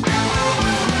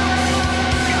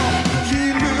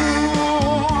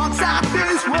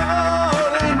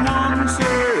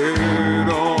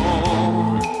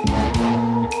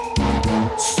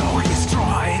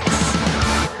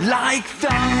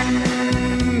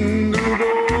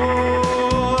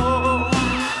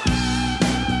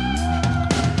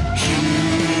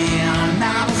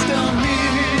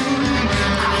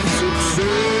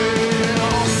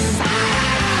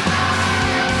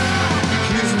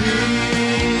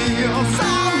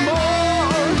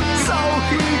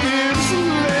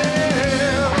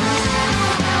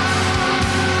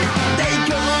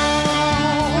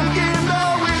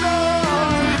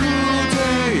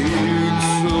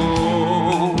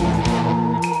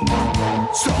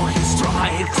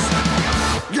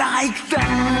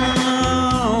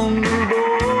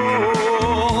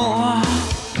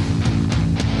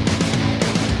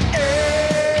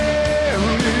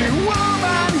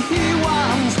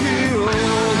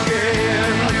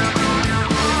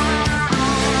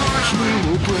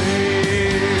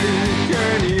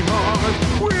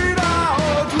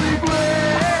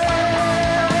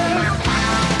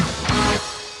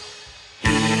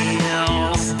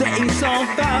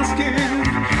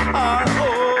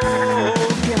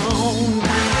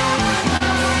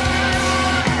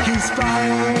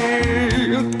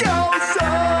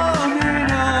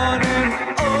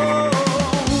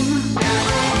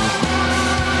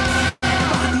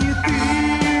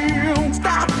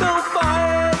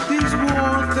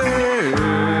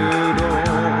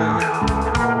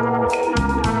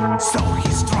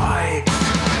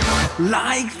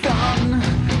 like thunder.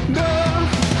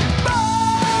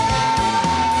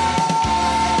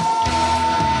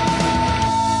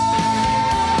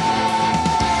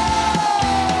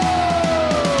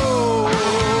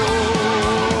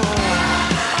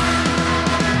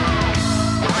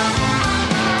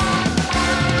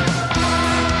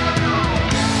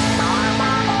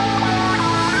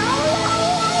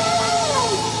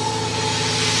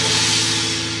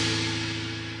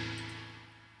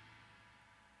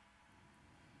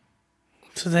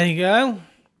 So there you go.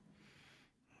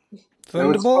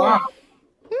 Thunderball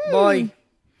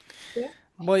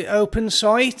by Open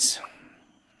Sight.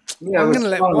 Yeah,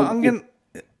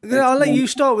 I'll let you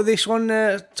start with this one,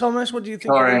 Thomas. What do you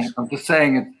think? Sorry, I'm just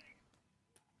saying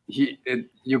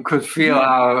you could feel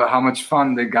how much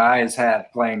fun the guys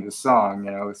had playing the song.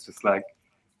 You know, it's just like.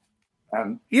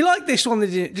 You liked this one,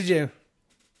 did you?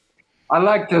 I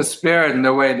liked the spirit and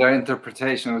the way their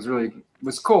interpretation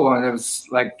was cool, and it was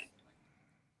like.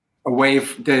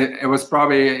 It was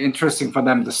probably interesting for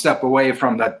them to step away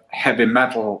from that heavy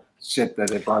metal shit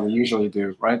that they probably usually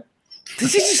do, right?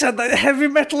 Did you just say that heavy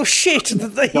metal shit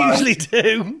that they usually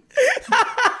do?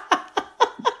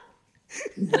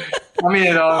 I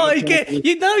mean,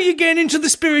 you're getting into the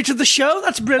spirit of the show.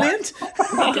 That's brilliant. I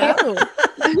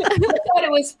thought it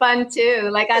was fun too.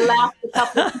 Like I laughed a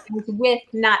couple of times with,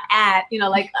 not at. You know,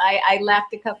 like I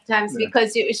laughed a couple times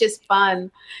because it was just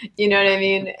fun. You know what I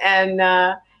mean?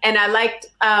 And I liked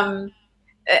and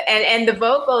the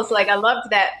vocals, like I loved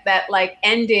that like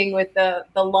ending with the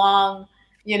long,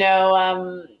 you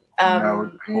know,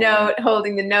 note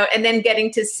holding the note, and then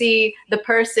getting to see the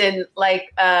person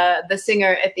like the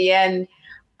singer at the end,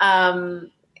 and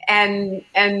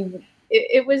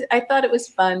it was, I thought it was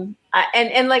fun,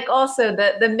 and like also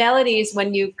the melodies,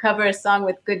 when you cover a song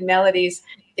with good melodies,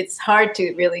 it's hard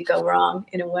to really go wrong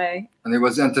in a way. And it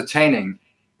was entertaining.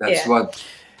 That's what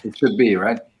it should be,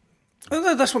 right?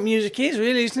 Well, that's what music is,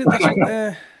 really, isn't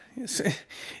it?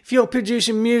 If you're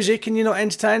producing music and you're not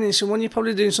entertaining someone, you're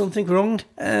probably doing something wrong.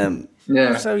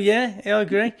 So, I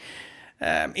agree.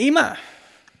 Ema?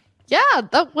 Yeah,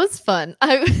 that was fun.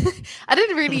 I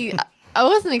didn't really... I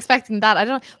wasn't expecting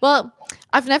that. Well,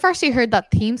 I've never actually heard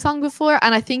that theme song before,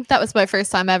 and I think that was my first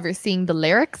time ever seeing the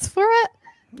lyrics for it.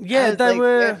 Yeah, they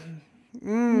were...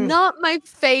 Not my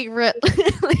favorite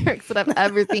lyrics that I've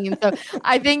ever seen. So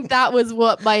I think that was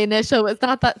what my initial was.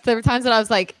 Not that there were times that I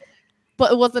was like,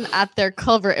 but it wasn't at their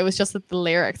cover. It was just at the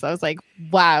lyrics. I was like,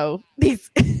 wow, these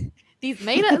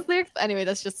made it as lyrics. Anyway,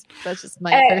 that's just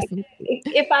my personal.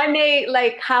 If I may,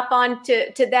 like, hop on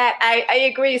to that, I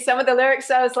agree. Some of the lyrics,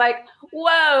 I was like,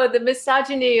 whoa, the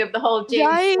misogyny of the whole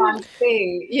James Bond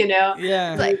thing, you know?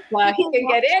 Yeah. Like, he can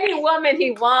get any woman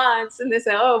he wants. And they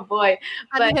say, oh, boy.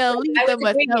 And he'll leave them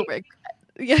with no regret.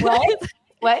 Yeah.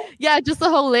 What? Yeah, just the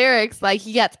whole lyrics. Like,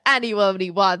 he gets any woman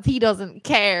he wants. He doesn't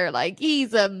care. Like,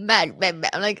 he's a man.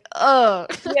 I'm like, oh.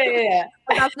 Yeah.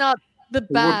 But that's not the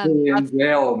band. In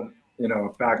jail, you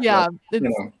know, back you know.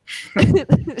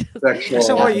 Sexual. That's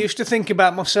how I used to think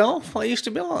about myself. I used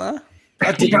to be like that.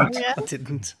 I didn't. I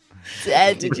didn't.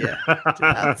 Did you?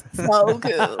 That's so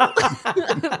cool.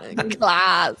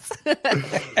 Class.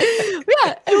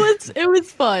 Yeah, it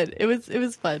was fun. It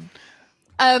was fun.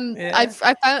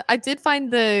 I did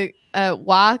find the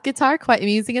wah guitar quite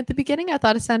amusing at the beginning. I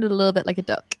thought it sounded a little bit like a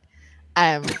duck.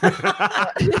 When I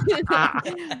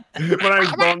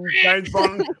was James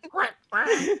Bond.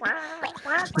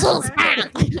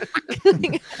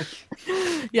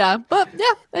 Yeah, but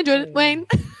yeah, I enjoyed it. Wayne.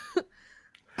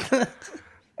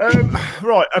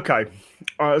 Right, okay.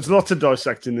 There's a lot to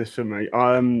dissect in this for me.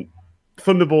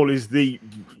 Thunderball is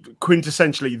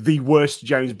quintessentially the worst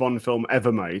James Bond film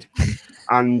ever made.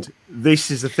 And this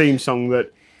is the theme song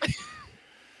that...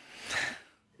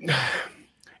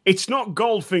 It's not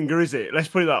Goldfinger, is it? Let's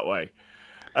put it that way.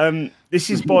 This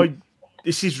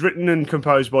is written and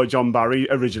composed by John Barry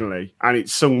originally, and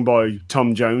it's sung by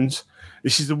Tom Jones.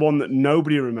 This is the one that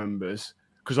nobody remembers,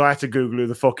 because I had to Google who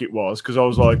the fuck it was, because I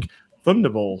was like,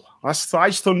 Thunderball. How's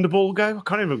Thunderball go? I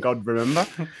can't even remember.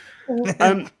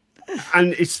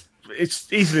 And it's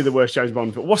easily the worst James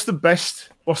Bond film. What's the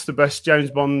best James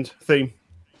Bond theme,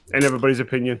 in everybody's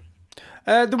opinion?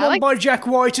 The one by Jack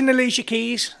White and Alicia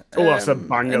Keys. Oh, that's a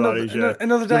banger,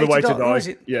 Another Way to Die. Is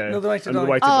it? Yeah. Another Way to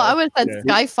Die. I would have said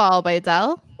Skyfall by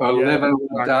Adele. Live and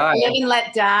Let Die. Live and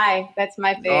Let Die. That's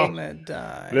my favorite. Let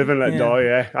Die. Live and Let Die,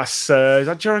 yeah. That's, is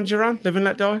that Duran Duran? Live and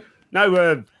Let Die?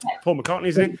 No, Paul McCartney,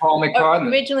 isn't it? Paul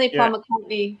McCartney. Originally Paul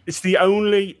McCartney. It's the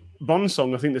only Bond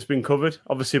song I think that's been covered,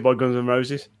 obviously by Guns N'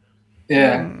 Roses.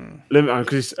 Yeah.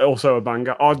 because it's also a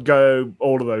banger. I'd go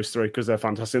all of those three because they're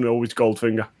fantastic. And always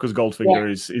Goldfinger, because Goldfinger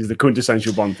is the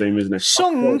quintessential Bond theme, isn't it?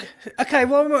 Song, okay,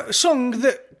 well, song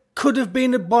that could have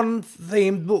been a Bond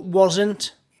theme but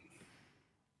wasn't.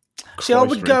 See, I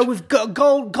would go with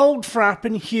Goldfrapp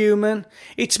and Human.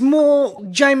 It's more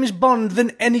James Bond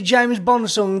than any James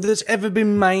Bond song that's ever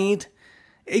been made.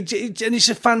 And it's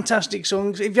a fantastic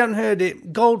song. If you haven't heard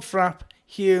it, Goldfrapp,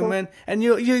 Human, and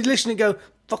you listen and go,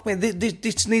 fuck me,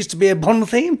 this needs to be a Bond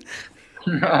theme.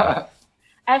 I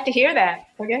have to hear that.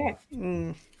 Okay.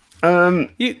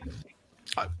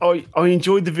 I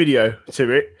enjoyed the video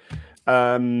to it.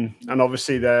 And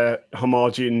obviously they're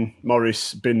homaging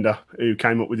Maurice Binder, who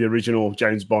came up with the original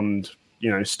James Bond,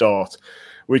 start,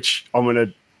 which I'm going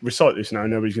to recite this now.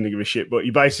 Nobody's going to give a shit, but he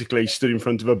basically stood in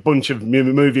front of a bunch of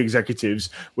movie executives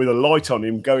with a light on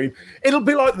him going, it'll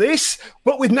be like this,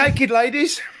 but with naked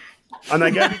ladies. And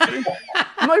they gave it to him.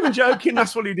 I'm not even joking.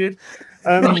 That's what he did.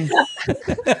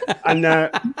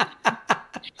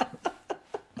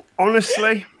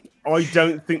 Honestly, I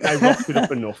don't think they rocked it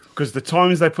up enough, because the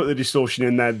times they put the distortion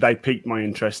in there, they piqued my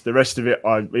interest. The rest of it,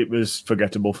 it was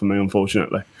forgettable for me,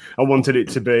 unfortunately. I wanted it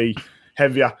to be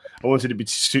heavier. I wanted it to be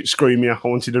screamier. I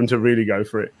wanted them to really go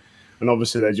for it. And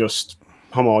obviously, they're just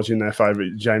homaging their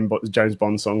favourite James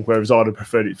Bond song, whereas I'd have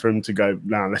preferred it for them to go,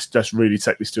 let's just really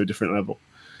take this to a different level.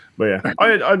 But yeah,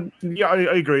 I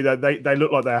agree that they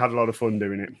look like they had a lot of fun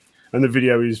doing it. And the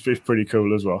video is pretty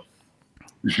cool as well.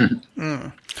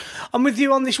 I'm with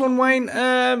you on this one, Wayne.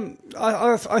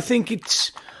 I think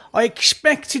I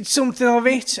expected something of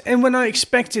it, and when I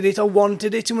expected it, I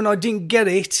wanted it, and when I didn't get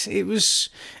it, it was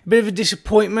a bit of a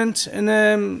disappointment.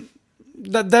 And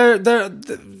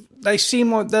they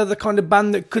seem like they're the kind of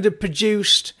band that could have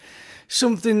produced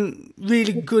something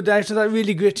really good out of that,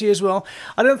 really gritty as well.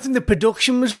 I don't think the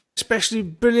production was especially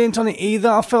brilliant on it either.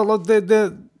 I felt like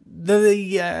the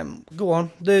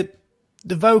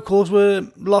vocals were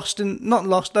lost and not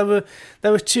lost. They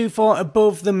were too far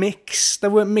above the mix. They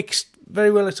weren't mixed very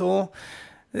well at all.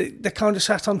 They kind of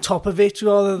sat on top of it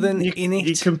rather than in it.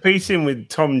 You're competing with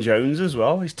Tom Jones as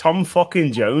well. It's Tom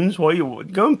fucking Jones. Why you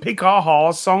go and pick our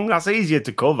Ha's song? That's easier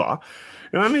to cover.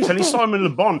 You know what I mean? So it's Simon Le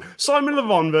Bon. Simon Le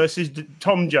Bon versus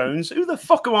Tom Jones. Who the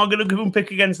fuck am I going to go and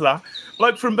pick against that?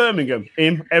 Bloke from Birmingham.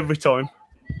 Him, every time.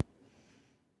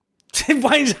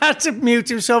 Wayne's had to mute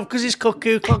himself because his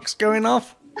cuckoo clock's going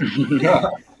off.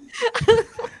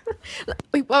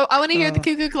 Wait, well, I want to hear the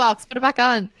cuckoo clocks. Put it back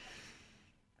on.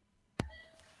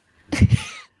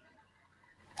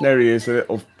 There he is, a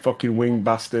little fucking wing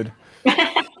bastard.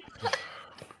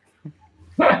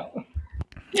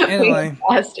 Anyway,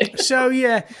 so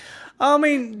yeah, I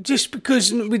mean, just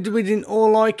because we didn't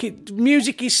all like it,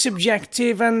 music is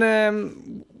subjective,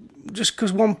 and just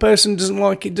because one person doesn't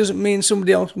like it doesn't mean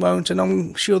somebody else won't. And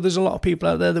I'm sure there's a lot of people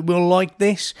out there that will like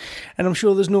this, and I'm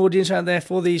sure there's an audience out there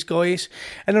for these guys,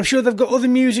 and I'm sure they've got other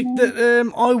music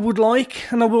that I would like,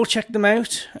 and I will check them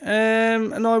out,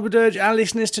 and I would urge our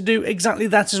listeners to do exactly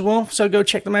that as well. So go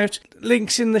check them out.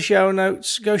 Links in the show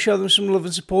notes. Go show them some love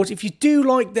and support. If you do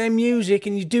like their music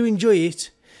and you do enjoy it,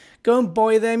 go and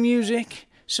buy their music.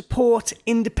 Support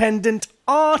independent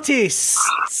artists.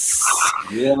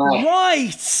 Yeah.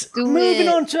 Right. Moving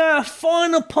on to our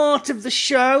final part of the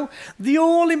show, the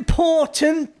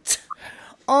all-important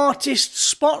artist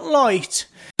spotlight.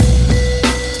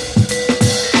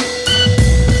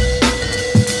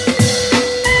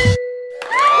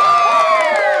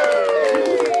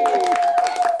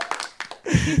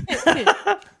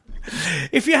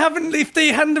 If they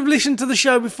hadn't have listened to the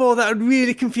show before, that would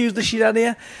really confuse the shit out of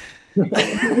you.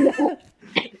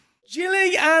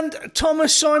 Jillie and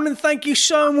Thomas Simon, thank you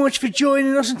so much for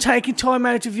joining us and taking time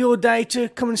out of your day to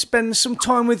come and spend some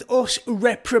time with us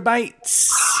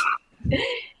reprobates.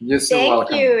 You're so welcome.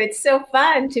 Thank you. It's so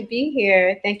fun to be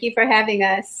here. Thank you for having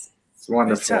us. It's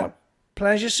wonderful. It's a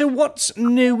pleasure. So what's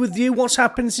new with you? What's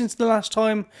happened since the last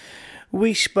time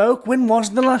we spoke? When was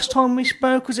the last time we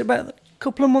spoke? Was it about a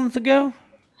couple of months ago?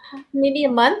 Maybe a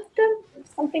month ago?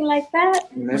 Something like that.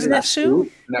 Was that soon?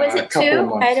 No, was it 2?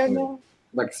 months, I don't know.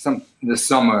 Like the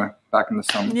summer, back in the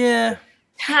summer. Yeah.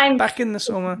 Time. Back in the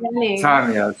summer.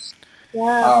 Time, yes.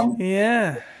 Yeah.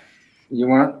 Yeah. You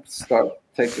want to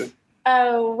take it?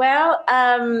 Oh, well,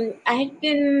 I've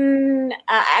been,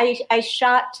 I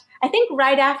shot, I think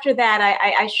right after that,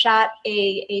 I shot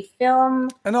a film.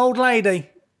 An old lady.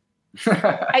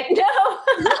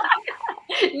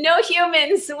 No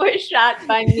humans were shot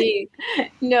by me.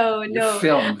 No.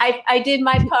 I did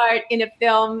my part in a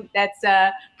film that's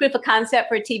a proof of concept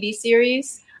for a TV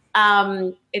series.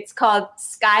 It's called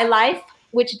Sky Life,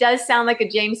 which does sound like a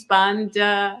James Bond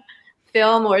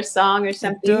film or song or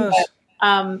something. It does.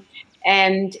 But,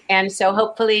 and so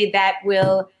hopefully that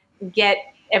will get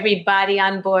everybody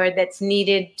on board that's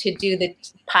needed to do the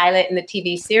pilot and the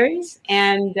TV series.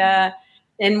 And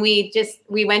then we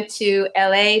went to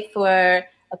LA for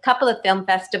a couple of film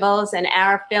festivals, and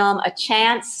our film, A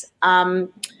Chance,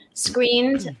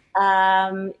 screened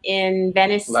in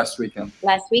Venice last weekend.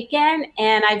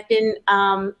 And I've been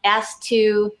asked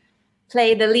to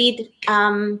play the lead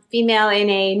female in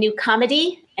a new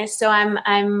comedy, and so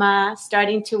I'm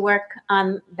starting to work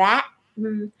on that.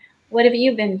 What have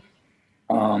you been?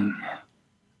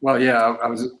 Well, yeah, I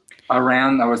was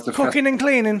the cooking and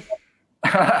cleaning.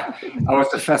 I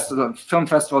was the film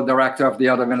festival director of the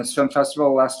Other Venice Film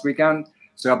Festival last weekend.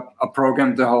 So I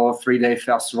programmed the whole 3-day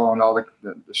festival and all the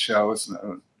shows. It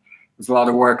was a lot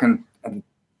of work, and it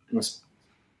was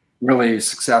really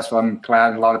successful. I'm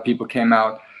glad a lot of people came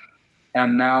out.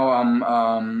 And now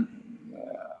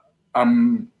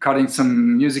I'm cutting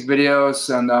some music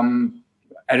videos, and I'm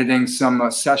editing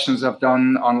some sessions I've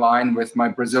done online with my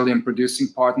Brazilian producing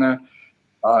partner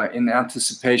in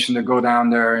anticipation to go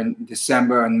down there in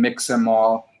December and mix them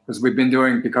all. Because we've been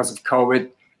doing, because of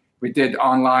COVID, we did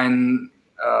online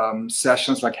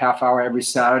sessions, like half hour every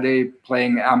Saturday,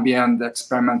 playing ambient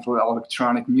experimental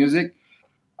electronic music,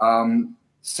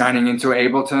 signing into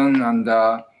Ableton. And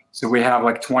so we have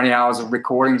like 20 hours of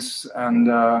recordings, and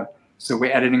so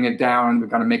we're editing it down. We're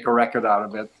going to make a record out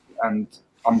of it. And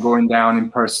I'm going down in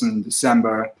person in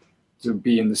December to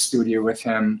be in the studio with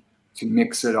him to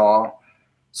mix it all.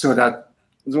 So that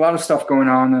there's a lot of stuff going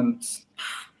on, and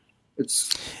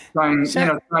it's trying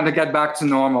to get back to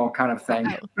normal kind of thing.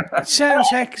 Sounds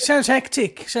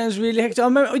hectic. Sounds really hectic. I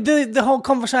remember the whole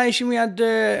conversation we had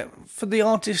for the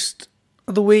Artist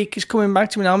of the Week is coming back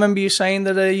to me now. I remember you saying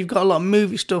that you've got a lot of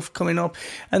movie stuff coming up,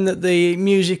 and that the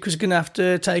music was going to have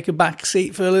to take a back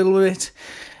seat for a little bit.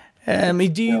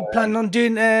 Do you plan on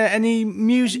doing any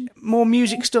more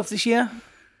music stuff this year?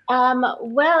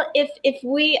 Well,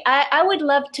 I would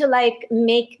love to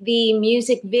make the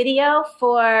music video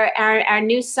for our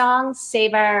new song,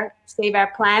 Save Our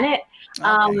Planet.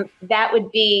 Okay. That would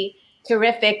be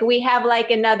terrific. We have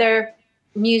another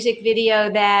music video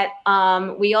that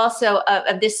we also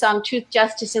of this song, Truth,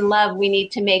 Justice, and Love. We need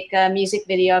to make a music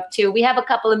video of too. We have a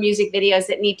couple of music videos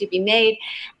that need to be made,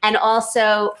 and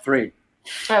also 3.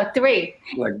 Oh, 3.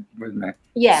 With me.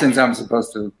 Yeah. Since I'm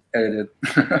supposed to edit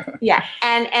it. Yeah.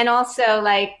 And also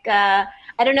I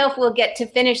don't know if we'll get to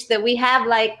finish that. We have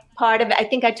part of, I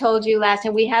think I told you last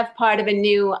time, we have part of a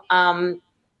new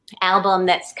album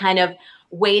that's kind of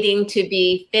waiting to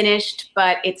be finished,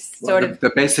 but it's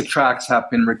the basic tracks have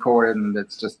been recorded, and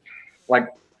it's just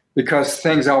because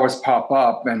things always pop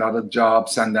up and other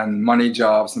jobs and then money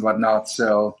jobs and whatnot.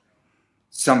 So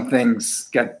some things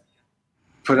get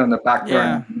put on the back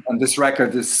burner. Yeah. And this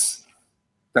record is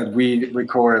that we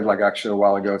recorded actually a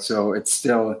while ago, so it's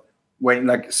still waiting.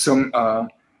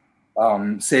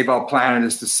 Save Our Planet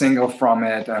is the single from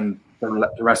it, and the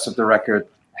rest of the record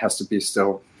has to be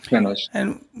still finished.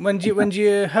 And when do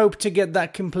you hope to get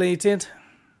that completed?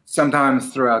 Sometime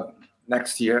throughout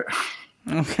next year.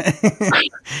 Okay.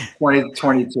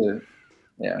 2022.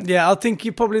 Yeah, I think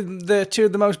you're probably the two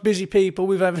of the most busy people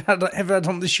we've ever had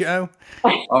on the show.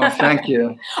 Oh, thank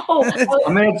you. I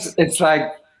mean, it's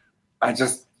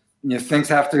things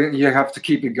you have to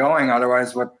keep it going.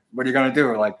 Otherwise, what are you gonna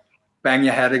do? Bang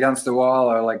your head against the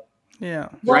wall, or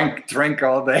drink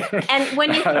all day? And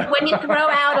when you throw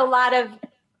out a lot of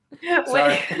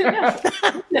when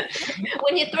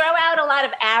you throw out a lot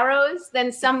of arrows,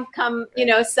 then some come,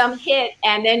 some hit,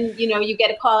 and then you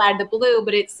get a call out of the blue,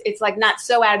 but it's not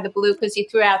so out of the blue because you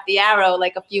threw out the arrow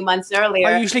a few months earlier.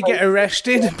 I usually get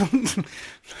arrested.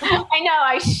 I know.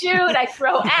 I shoot. I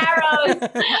throw arrows.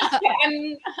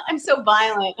 I'm so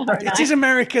violent. It is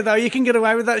America, though. You can get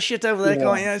away with that shit over there,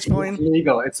 can't you? It's fine. It's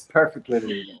legal. It's perfectly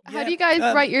legal. How do you guys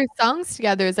write your songs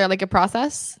together? Is there a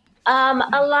process?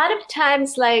 A lot of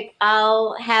times,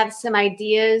 I'll have some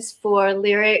ideas for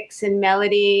lyrics and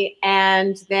melody,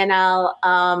 and then I'll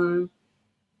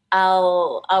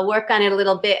work on it a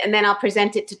little bit, and then I'll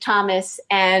present it to Thomas,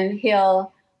 and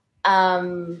he'll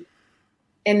and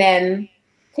then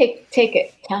take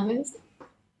it, Thomas.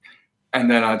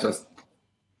 And then I'll just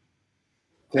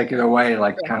take it away,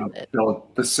 kind of build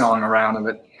the song around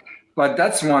it. But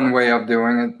that's one way of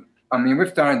doing it. I mean,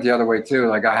 we've done it the other way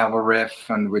too. I have a riff,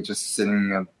 and we're just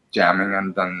sitting and jamming,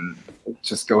 and then it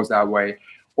just goes that way.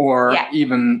 Or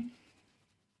even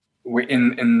we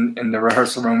in the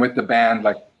rehearsal room with the band,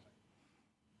 when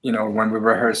we're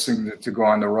rehearsing to go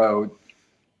on the road,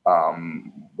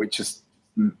 we just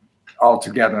all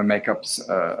together and make up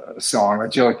a song.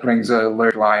 Like Jillie brings a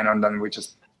lyric line, and then we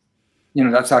just,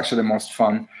 that's actually the most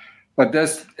fun. But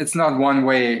it's not one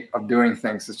way of doing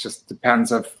things. It just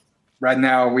depends of. Right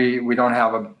now, we don't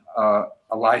have a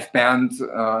live band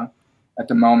at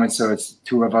the moment, so it's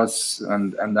two of us,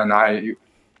 and then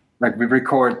we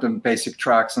record the basic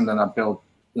tracks, and then I build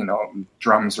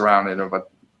drums around it, or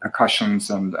percussions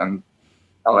and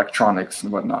electronics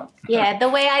and whatnot. Yeah, the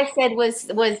way I said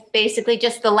was basically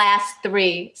just the last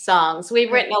 3 songs.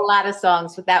 We've written a lot of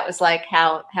songs, but that was like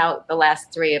how the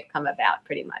last 3 have come about,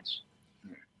 pretty much.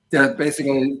 Yeah,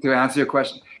 basically, to answer your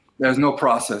question, there's no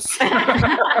process.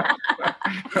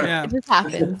 It just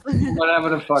happens. Whatever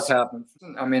the fuck happens.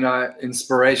 I mean,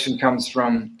 inspiration comes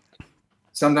from.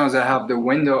 Sometimes I have the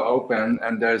window open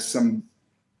and there's some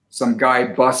guy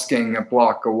busking a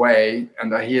block away,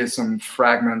 and I hear some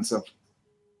fragments of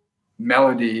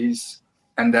melodies,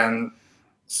 and then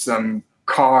some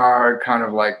car kind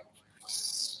of like,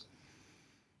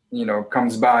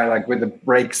 comes by like with the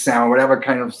brake sound, whatever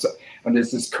kind of, and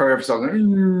there's this curve, so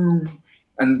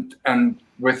and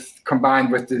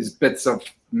combined with these bits of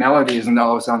melodies, and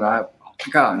all of a sudden I have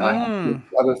this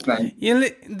other thing.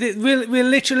 We're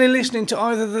literally listening to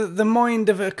either the mind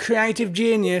of a creative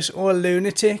genius or a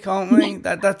lunatic, aren't we?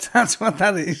 That's what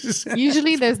that is.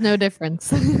 Usually there's no difference.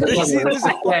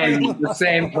 the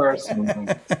same person.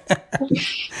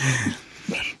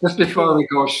 Just before we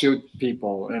go shoot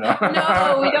people,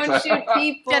 No, we don't shoot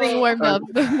people. Getting warmed up.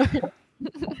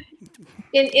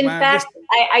 In fact,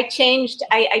 I changed.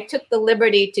 I took the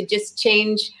liberty to just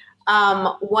change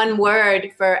one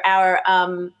word for our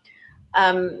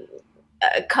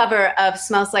cover of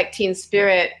Smells Like Teen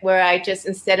Spirit, where I just,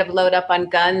 instead of load up on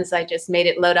guns, I just made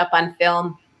it load up on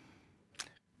film.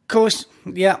 Of course,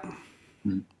 yeah.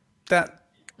 That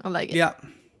I like it. Yeah.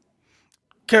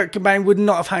 Kurt Cobain would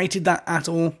not have hated that at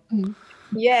all.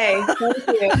 Yay! Thank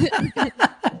you.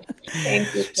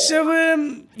 Thank you. So,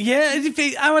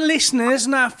 if our listeners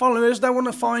and our followers, they want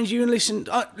to find you and listen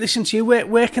to you,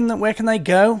 where can they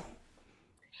go?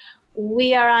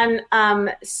 We are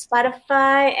on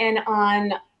Spotify and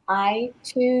on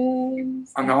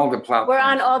iTunes. On all the platforms. We're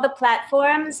on all the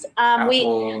platforms.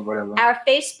 Apple, whatever. Our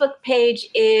Facebook page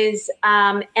is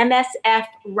MSF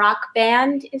Rock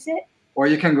Band, is it? Or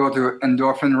you can go to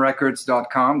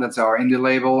endorphinrecords.com. That's our indie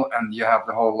label, and you have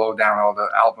the whole lowdown, all the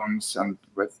albums, and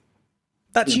with.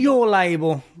 That's your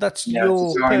label. That's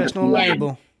your personal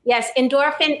label. Yes,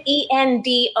 Endorphin,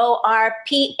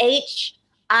 ENDORPHIN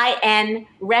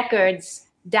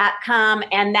records.com,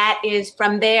 and that is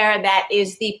from there. That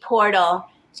is the portal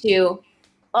to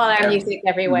all our music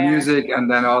everywhere. Music,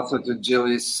 and then also to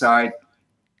Jillie's site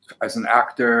as an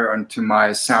actor, and to my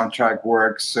soundtrack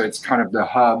works. So it's kind of the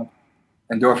hub.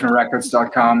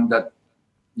 endorphinrecords.com, that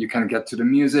you can get to the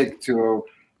music, to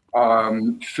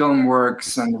film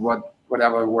works, and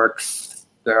whatever works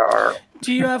there are.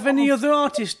 Do you have any other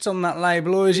artists on that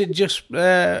label, or is it just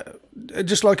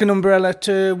like an umbrella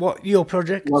to what your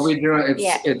project? What we do,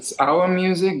 it's our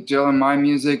music, Jill and my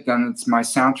music, then it's my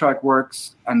soundtrack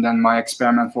works, and then my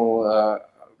experimental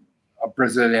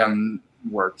Brazilian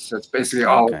works. So it's basically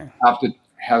all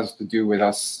has to do with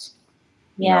us.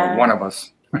 One of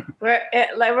us. We're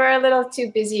a little too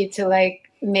busy to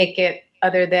make it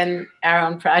other than our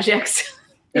own projects.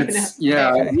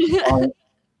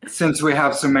 Since we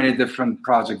have so many different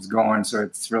projects going, so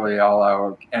it's really all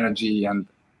our energy and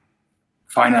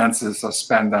finances are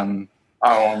spent on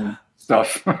our own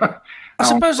stuff. I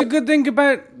suppose a good thing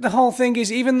about the whole thing is,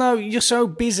 even though you're so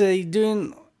busy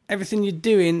doing everything you're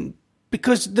doing,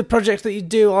 because the projects that you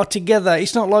do are together,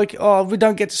 it's not like, we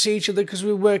don't get to see each other because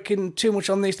we're working too much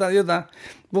on this, that, the other.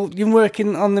 Well, you're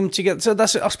working on them together. So I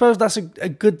suppose that's a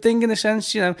good thing in a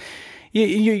sense, your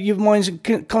mind's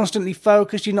constantly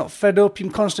focused, you're not fed up,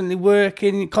 you're constantly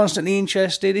working, you're constantly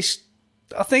interested.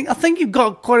 I think you've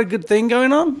got quite a good thing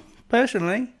going on,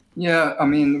 personally. Yeah, I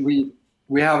mean,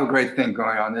 we have a great thing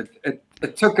going on.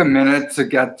 It took a minute to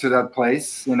get to that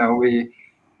place.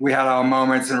 We had our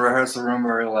moments in rehearsal room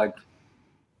where we were like,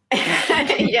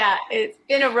 yeah, it's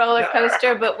been a roller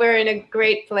coaster, but we're in a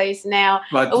great place now.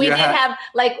 But we did have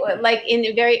like in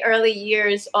the very early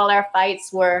years, all our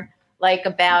fights were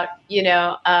about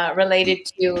related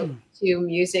to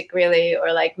music, really,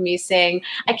 or like me saying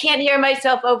I can't hear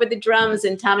myself over the drums,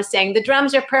 and Thomas saying the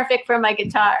drums are perfect for my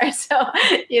guitar. So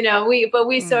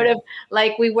we sort of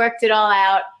we worked it all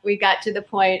out. We got to the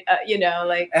point,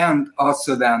 and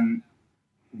also then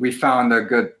we found a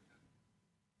good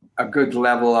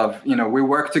level of, we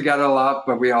work together a lot,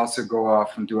 but we also go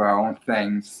off and do our own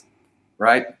things,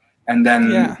 right? And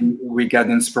then we get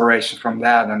inspiration from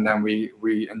that, and then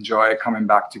we enjoy coming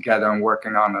back together and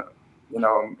working on it,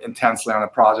 intensely on a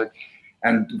project,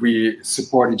 and we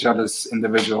support each other's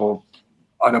individual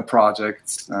other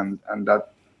projects, and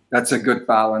that's a good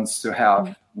balance to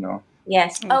have.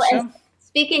 Yes. Oh, and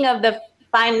speaking of the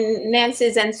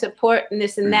finances and support and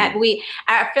this and that,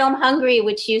 our film Hungry,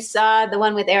 which you saw, the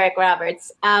one with Eric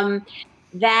Roberts,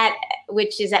 that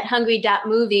which is at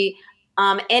hungry.movie,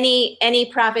 any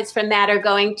profits from that are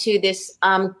going to this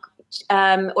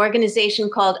organization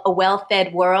called A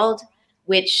Well-Fed World,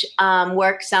 which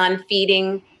works on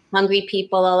feeding hungry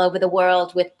people all over the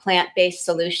world with plant-based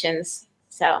solutions.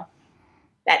 So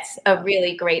that's a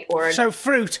really great org. So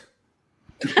fruit.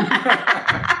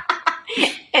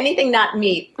 Anything not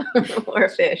meat or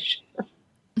fish.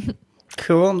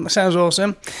 Cool. Sounds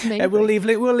awesome. We'll leave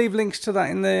links to that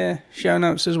in the show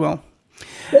notes as well.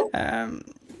 Cool.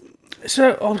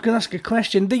 So I was going to ask a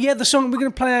question. The song we're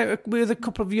going to play out with a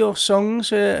couple of your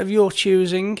songs of your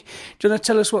choosing. Do you want to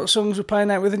tell us what songs we're playing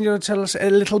out with, and do you want to tell us a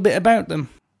little bit about them?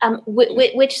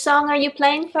 Which song are you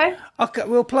playing for? Okay,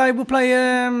 we'll play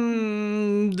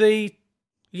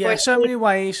So Many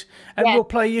Ways, and we'll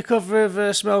play your cover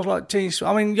of Smells Like Teen Spirit.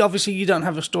 I mean, obviously you don't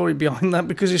have a story behind that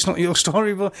because it's not your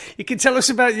story, but you can tell us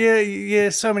about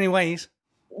your So Many Ways.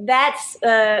 That's,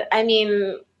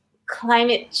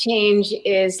 climate change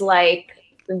is like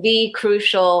the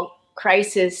crucial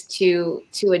crisis to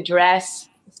address,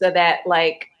 so that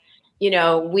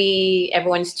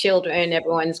everyone's children,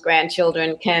 everyone's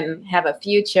grandchildren can have a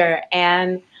future.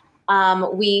 And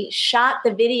we shot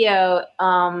the video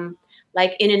in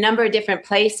a number of different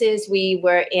places. We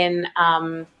were in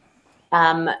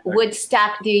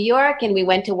Woodstock, New York, and we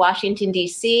went to Washington,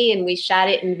 D.C., and we shot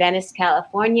it in Venice,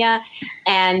 California,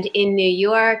 and in New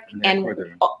York, and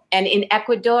in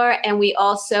Ecuador. And we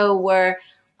also were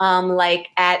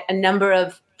at a number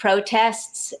of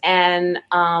protests and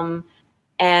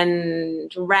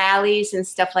rallies and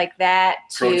stuff like that.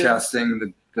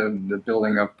 Protesting the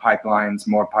building of pipelines,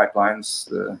 more pipelines.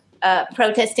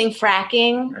 Protesting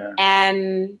fracking. Yeah.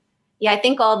 And I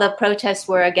think all the protests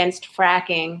were against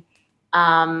fracking.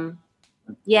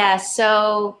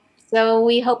 So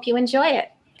we hope you enjoy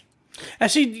it.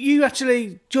 Actually, you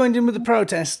actually joined in with the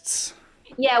protests.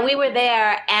 Yeah, we were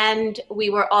there, and we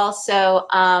were also.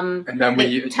 And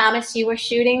then Thomas, you were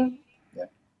shooting. Yeah.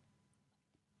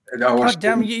 God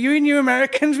damn, you and you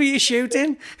Americans, were you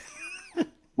shooting?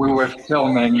 We were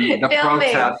filming the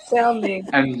protests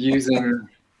and using.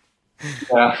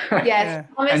 Yes,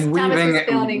 Thomas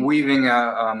weaving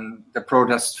the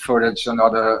protest footage and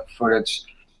other footage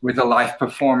with a live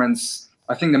performance.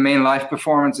 I think the main live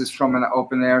performance is from an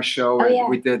open air show.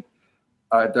 We did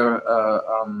the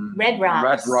Red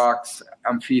Rocks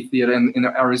Amphitheater in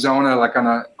Arizona,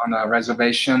 on a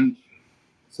reservation.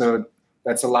 So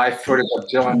that's a live footage of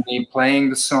Jill and me playing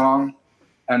the song,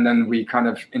 and then we kind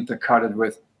of intercut it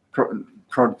with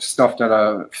stuff that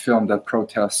are filmed at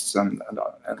protests and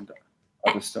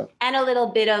other stuff. And a little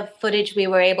bit of footage we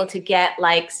were able to get,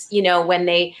 when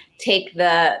they take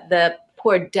the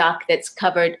poor duck that's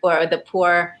covered, or the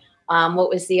poor, what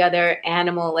was the other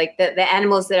animal? Like the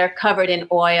animals that are covered in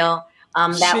oil.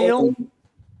 Seal?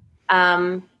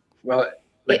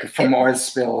 From oil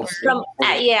spills.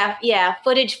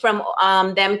 Footage from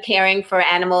them caring for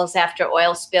animals after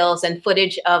oil spills, and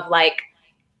footage of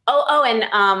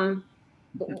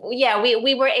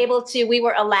we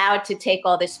were allowed to take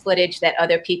all this footage that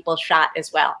other people shot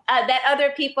as well. That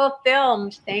other people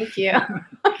filmed. Thank you.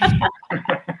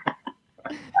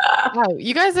 Wow,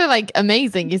 you guys are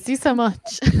amazing. You see so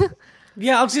much.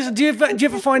 Yeah, I was just, do you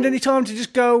ever find any time to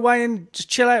just go away and just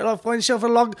chill out, find yourself a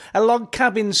log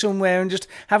cabin somewhere and just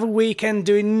have a weekend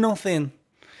doing nothing?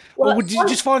 Or would you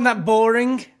just find that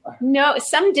boring? No,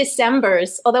 some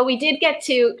Decembers, although we did get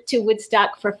to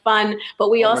Woodstock for fun, but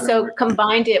we also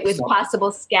combined it with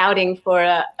possible scouting for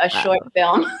a short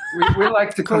film. We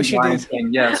like to combine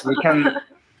things. Yes, we can.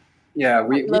 Yeah,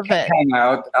 we can hang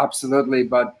out, absolutely,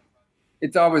 but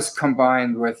it's always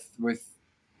combined with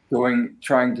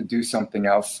trying to do something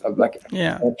else.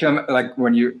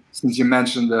 Since you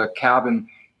mentioned the cabin.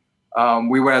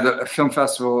 We were at a film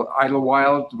festival,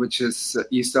 Idlewild, which is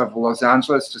east of Los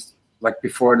Angeles, just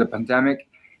before the pandemic.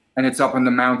 And it's up in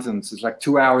the mountains. It's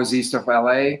 2 hours east of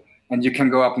LA. And you can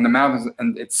go up in the mountains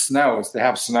and it snows. They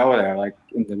have snow there,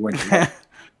 in the winter.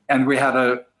 And we had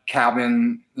a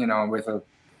cabin, with a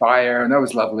fire, and that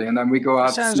was lovely. And then we go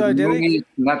out to the movie,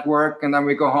 network, and then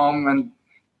we go home and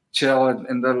chill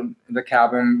in the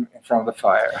cabin in front of the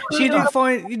fire. So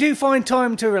you do find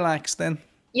time to relax then?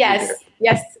 Yes,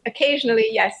 occasionally,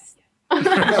 yes.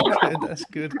 That's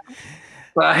good.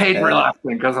 But I hate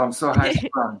relaxing because I'm so high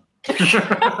strung.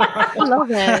 I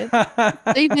love it.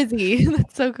 Stay busy.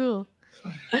 That's so cool.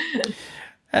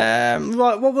 Right,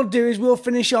 what we'll do is we'll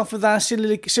finish off with our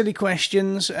silly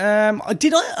questions. I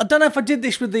don't know if I did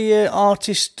this with the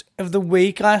artist of the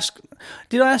week.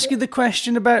 Did I ask you the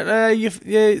question about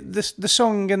the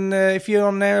song and if you're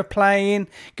on there playing,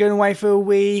 going away for a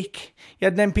week, you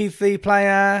had an MP3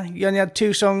 player, you only had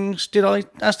 2 songs. Did I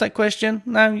ask that question?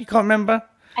 No, you can't remember?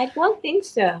 I don't think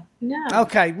so. No.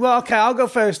 Okay, I'll go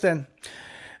first then.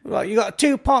 Right, you got a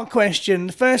 2-part question.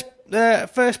 The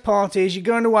first part is you're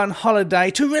going away on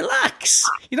holiday to relax.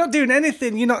 You're not doing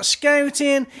anything. You're not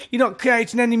scouting. You're not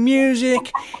creating any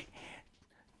music.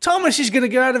 Thomas is going to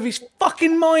go out of his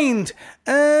fucking mind.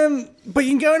 But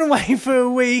you're going away for a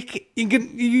week.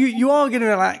 You are going to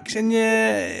relax, and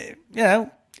you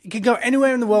can go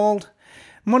anywhere in the world.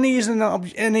 Money isn't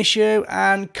an issue,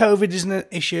 and COVID isn't an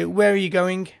issue. Where are you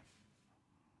going?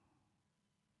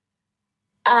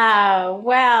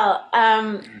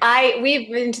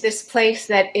 We've been to this place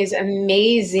that is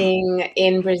amazing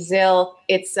in Brazil.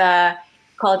 It's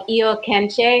called Rio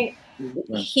Quente.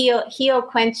 Rio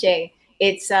Quente.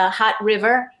 It's a hot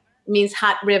river. Means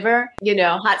hot river.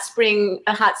 Hot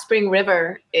spring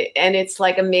river, and it's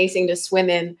like amazing to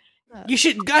swim in. You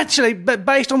should actually, but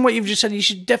based on what you've just said, you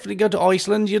should definitely go to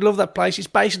Iceland. You'd love that place. It's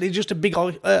basically just a big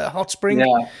hot spring.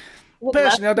 Yeah.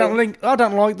 Personally, I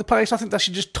don't like the place. I think they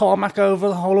should just tarmac over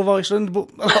the whole of Iceland, but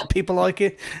a lot of people like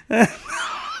it. But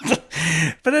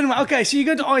anyway, okay, so you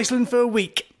go to Iceland for a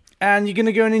week, and you're going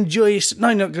to go and enjoy. No,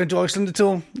 you're not going to Iceland at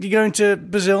all. You're going to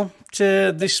Brazil,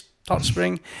 to this hot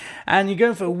spring, and you're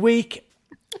going for a week.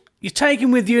 You're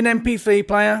taking with you an MP3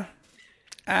 player,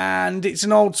 and it's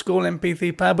an old school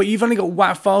MP3 player, but you've only got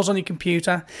WAV files on your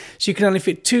computer, so you can only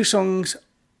fit 2 songs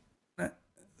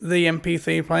the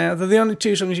MP3 player. They're the only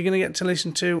 2 songs you're going to get to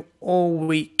listen to all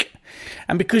week.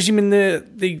 And because you're in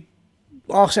the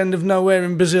arse end of nowhere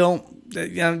in Brazil,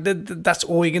 that's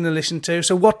all you're going to listen to.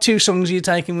 So what 2 songs are you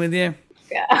taking with you?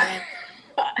 Yeah.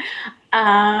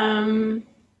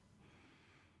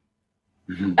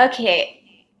 Okay.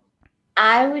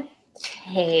 I would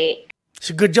take... It's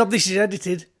a good job this is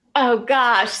edited. Oh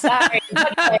gosh, sorry.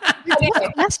 Okay.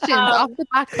 Questions, off the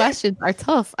back questions are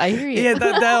tough. I hear you. Yeah,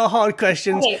 they're hard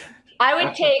questions. Okay. I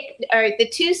would take the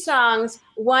 2 songs.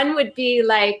 One would be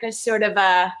like a sort of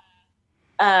a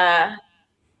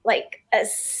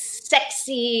sexy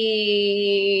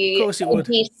Of course it would.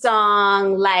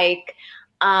 song, like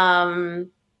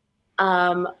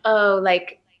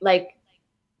like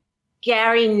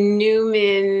Gary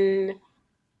Newman,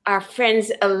 Our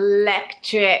Friends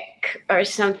Electric or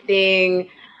something,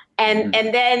 and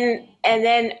then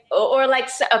or like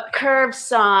a Curve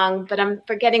song, but I'm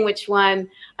forgetting which one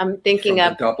I'm thinking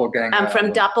of. Doppelganger. From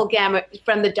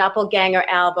the Doppelganger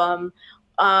album,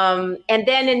 and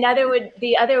then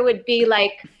the other would be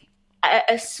like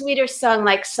a sweeter song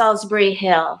like Salisbury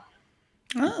Hill.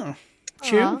 Oh,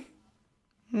 true.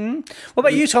 What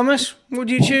about you, Thomas? What would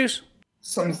you choose?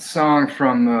 Some song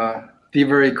from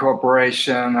Thievery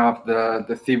Corporation of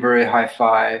the Thievery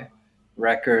Hi-Fi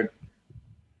record.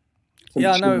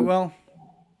 I know it well.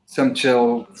 Some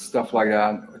chill stuff like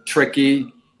that.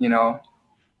 Tricky,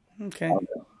 Okay.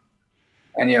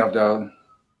 Any of the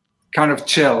kind of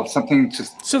chill, something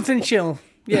chill.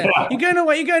 Yeah. You're going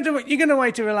away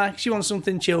to relax. You want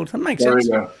something chilled. That makes there sense.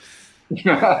 we go.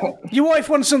 Your wife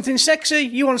wants something sexy.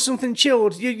 You want something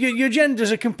chilled. Your genders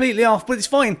are completely off, but it's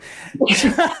fine.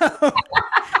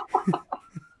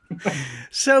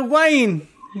 So Wayne,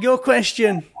 your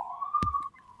question.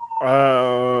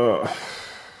 God,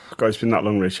 it's been that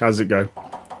long, Rich. How's it go?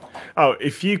 Oh,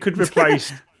 if you could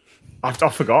replace... I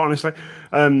forgot, honestly.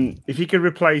 If you could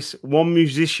replace one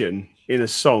musician in a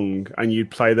song and you'd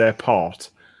play their part,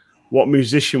 what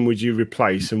musician would you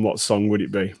replace and what song would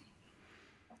it be?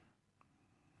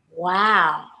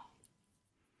 Wow.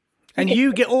 And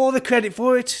you get all the credit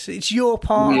for it. It's your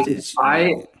part.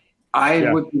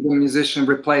 I would be the musician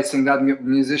replacing that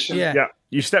musician. Yeah.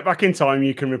 You step back in time,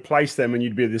 you can replace them, and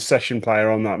you'd be the session player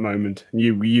on that moment.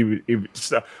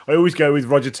 I always go with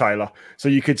Roger Taylor. So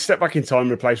you could step back in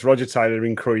time, replace Roger Taylor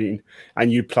in Queen,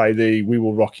 and you'd play the "We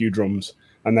Will Rock You" drums,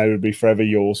 and they would be forever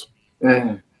yours.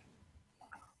 I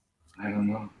don't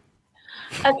know.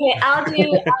 Okay, I'll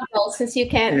go since you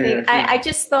can't think. I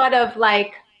just thought of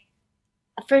like,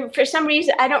 for some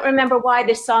reason, I don't remember why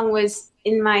this song was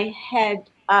in my head,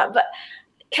 but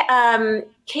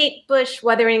Kate Bush,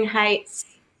 Wuthering Heights.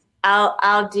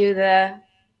 I'll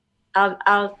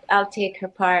take her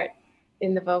part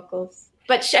in the vocals.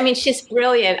 But she's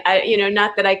brilliant.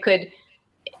 Not that I could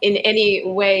in any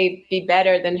way be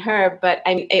better than her, but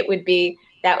I mean,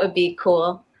 that would be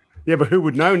cool. Yeah, but who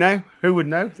would know now? Who would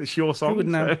know? It's your song. Who would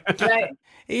know? Right.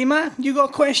 Ema, you got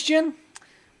a question?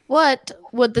 What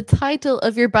would the title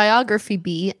of your biography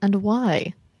be and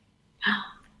why?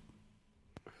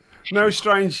 No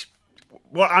strange.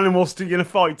 What animals are you going to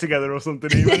fight together or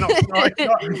something? Even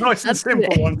nice and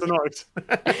simple one tonight.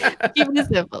 Keep it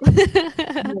simple.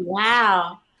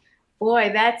 Wow,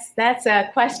 boy, that's a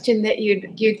question that you'd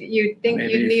think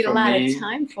Maybe you'd need a for lot me, of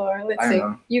time for. Let's I see,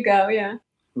 don't know. you go, yeah.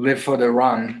 Live for the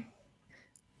run,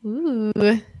 Ooh.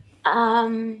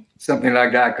 something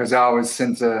like that. Because I was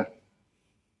since a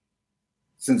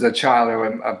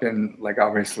child, I've been like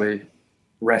obviously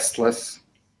restless,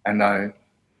 and I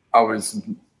was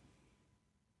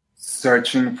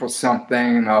searching for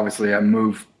something, and obviously I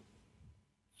moved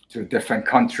to a different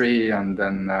country, and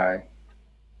then I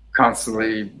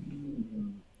constantly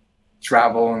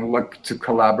travel and look to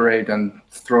collaborate and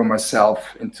throw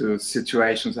myself into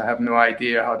situations I have no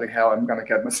idea how the hell I'm going to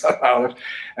get myself out of.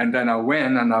 And then I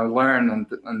win and I learn and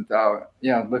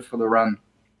live for the run.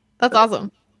 That's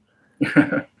awesome.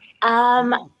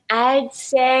 I'd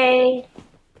say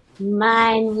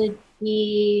mine would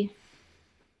be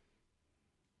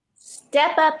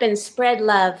step up and spread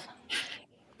love.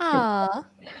 Aw,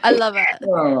 I love it.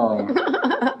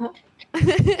 Oh,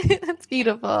 That's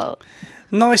beautiful.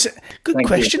 Nice. Good Thank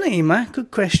question, Ema.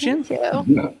 Good question. Thank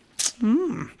you.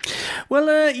 Well,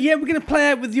 we're gonna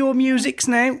play out with your musics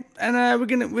now, and we're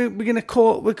gonna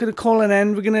call an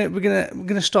end. We're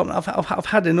gonna stop. I've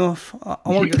had enough. I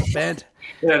want to go to bed.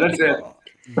 yeah, that's it.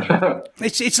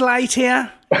 It's late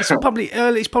here. It's probably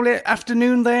early. It's probably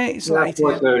afternoon there. It's late here.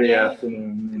 4:30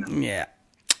 afternoon. Yeah.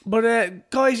 But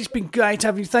guys, it's been great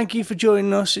having you. Thank you for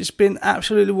joining us. It's been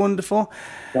absolutely wonderful.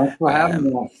 Thanks for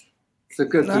having us. It's so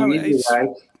good to meet you guys.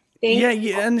 Yeah,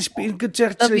 and it's been good to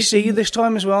actually see you this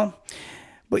time as well.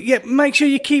 But yeah, make sure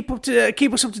you keep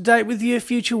us up to date with your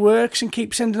future works and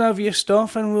keep sending over your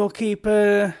stuff, and we'll keep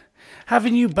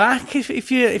having you back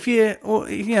if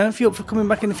you're up for coming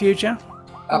back in the future.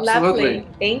 Absolutely. Lovely.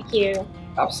 Thank you.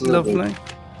 Absolutely. Lovely.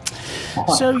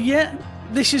 So yeah,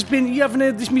 this has been You Haven't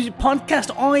Heard This Music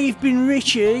Podcast. I've been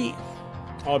Richie.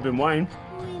 I've been Wayne.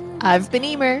 I've been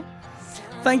Emer.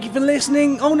 Thank you for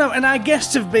listening. Oh no, and our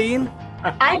guests have been.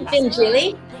 I've been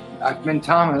Jillie. I've been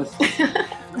Thomas.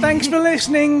 Thanks for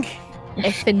listening.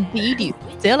 If indeed you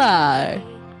still are.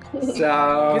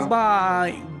 So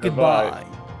Goodbye.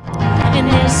 And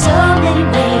there's so many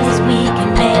ways we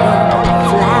can make a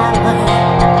flower.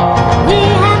 We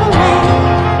have a way.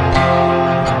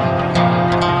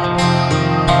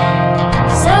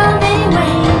 So many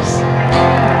ways.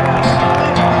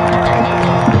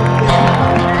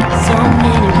 So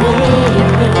many ways.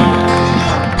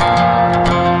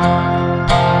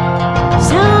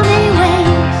 So many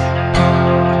ways.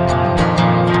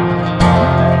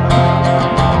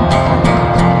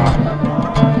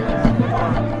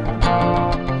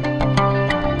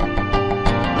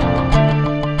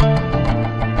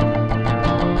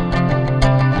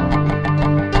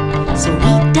 So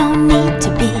we don't need to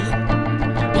be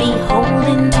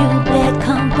beholden to bad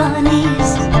companies,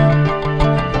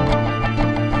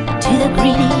 to the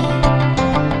greedy.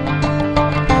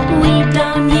 We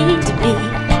don't need to be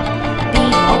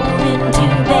beholden to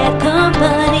bad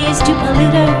companies, to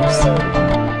polluters.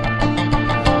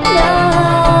 No,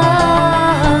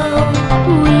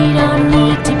 we don't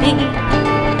need to be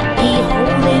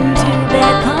beholden to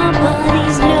bad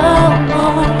companies no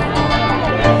more.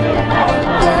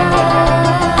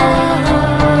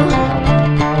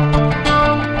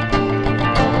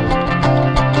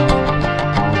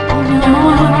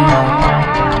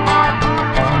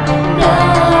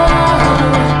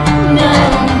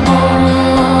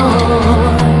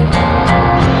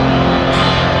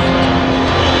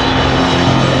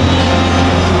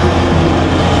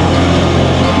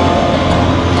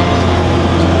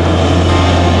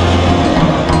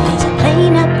 There's a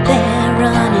plane up there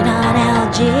running on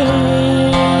algae.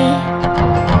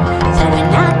 So we're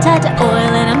not tied to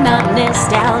oil and I'm not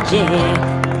nostalgic.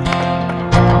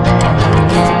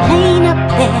 There's a plane up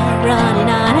there running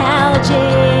on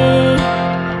algae.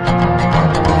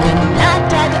 We're not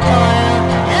tied to oil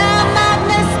and I'm not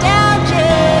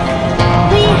nostalgic.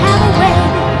 We have a way.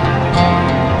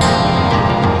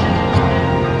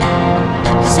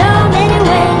 So many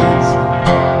ways.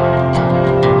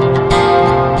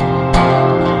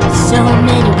 So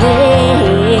many ways.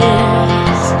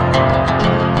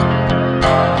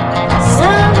 So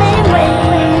many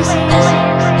ways.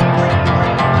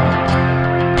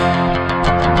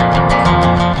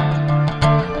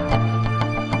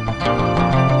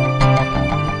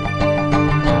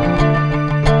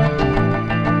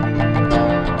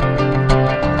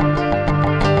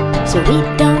 So we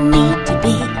don't need to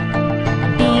be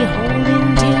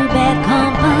beholden to bad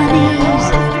companies,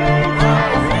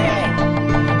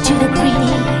 to the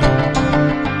greedy.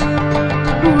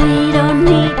 We don't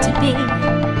need to be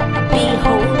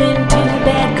beholden to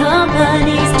bad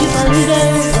companies, to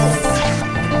polluters.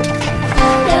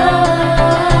 No,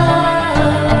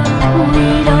 we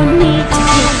don't need to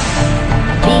be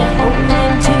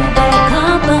beholden to bad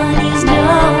companies no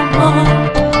more.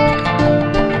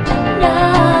 No,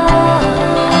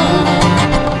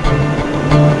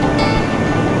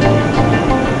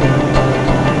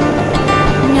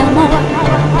 no more.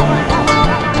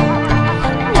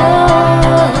 No,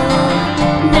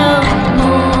 no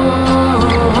more.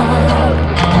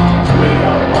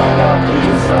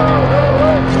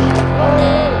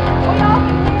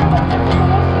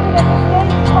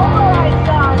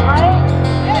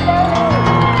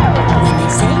 When they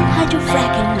say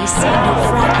hydrofracking, we say no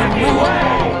fracking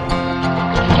way.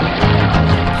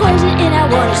 Poison in our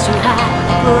water's too high,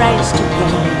 price to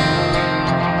pay.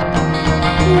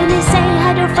 When they say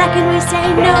hydrofracking, we say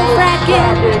no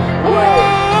fracking way.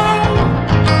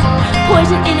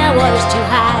 Poison in our water's too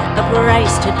high, a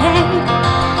price to pay.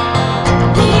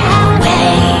 We have a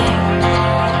way.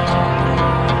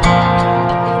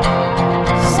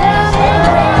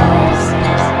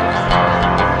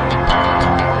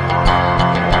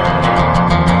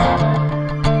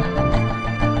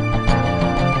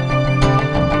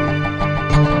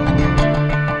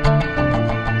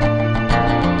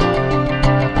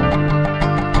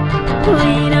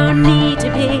 We don't need to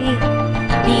be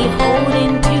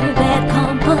beholden to bad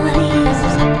companies,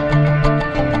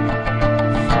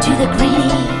 to the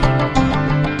greedy,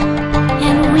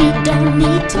 and we don't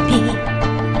need to be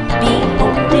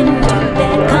beholden to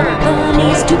bad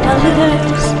companies, to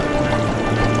polluters.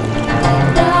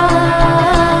 No,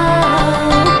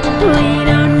 we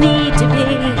don't need to be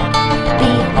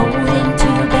beholden to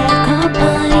bad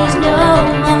companies no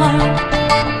more.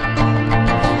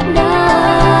 No,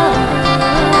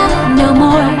 no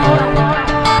more.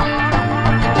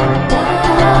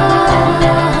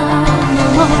 No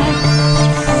more.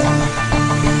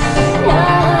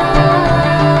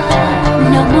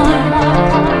 No more.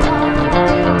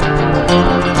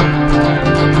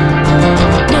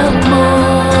 No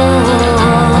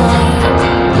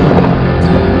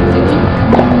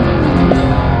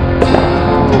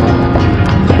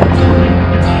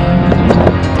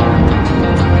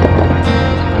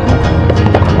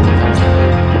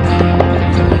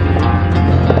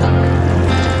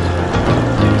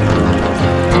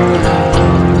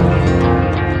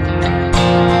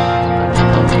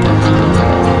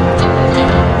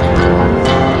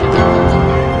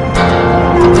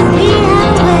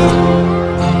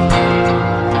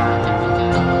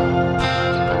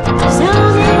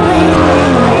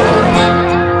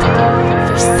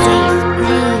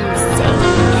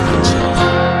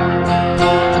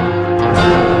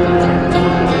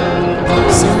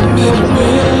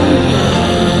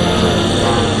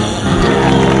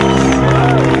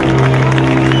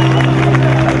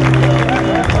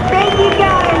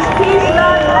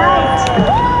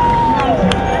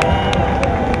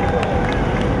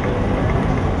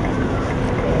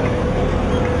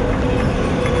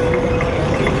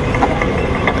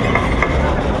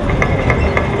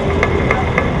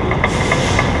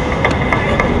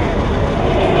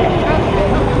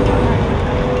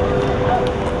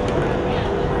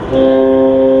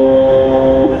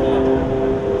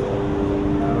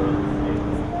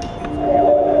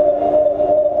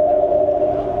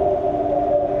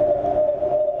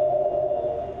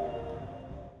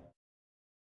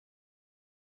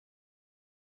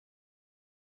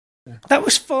That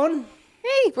was fun.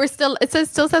 Hey, we're still. It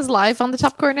still says live on the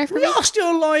top corner for We me. are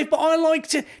still live, but I like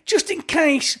to, just in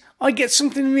case I get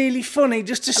something really funny,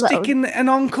 just to stick in an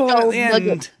encore at the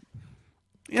end.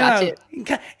 You Gotcha.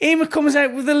 know, Emma comes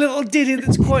out with a little ditty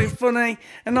that's quite funny,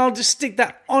 and I'll just stick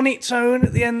that on its own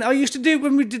at the end. I used to do it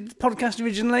when we did the podcast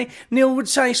originally. Neil would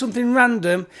say something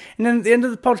random, and then at the end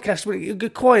of the podcast, it would go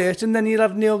quiet, and then you'll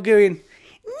have Neil going,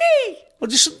 "Nee," or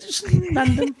just something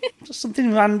random, just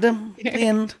something random at the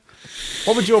end.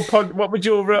 What would your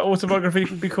autobiography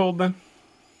be called then?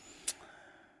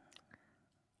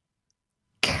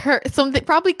 Something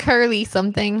probably curly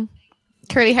something.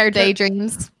 Curly hair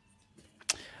daydreams.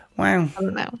 Wow. I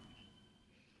don't know.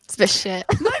 It's a bit shit.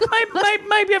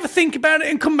 Maybe have a think about it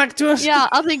and come back to us. Yeah,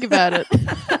 I'll think about it.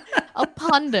 I'll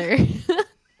ponder.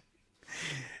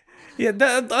 Yeah,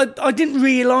 I didn't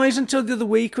realise until the other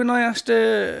week when I asked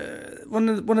one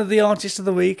of the artists of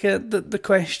the week the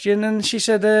question, and she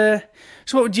said,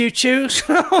 "So what would you choose?"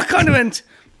 I kind of went,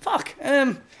 "Fuck,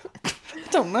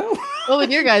 don't know. What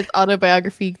would your guys'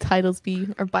 autobiography titles be,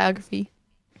 or biography?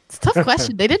 It's a tough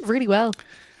question. They did really well.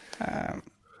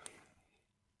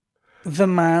 The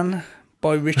Man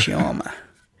by Richie Armour.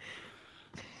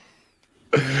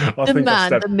 The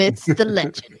man, the myth, the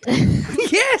legend.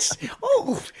 Yes.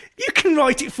 Oh, you can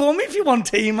write it for me if you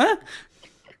want, Ema.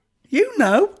 You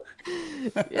know.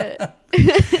 Yeah.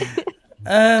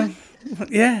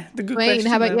 Yeah, the good Wayne, question.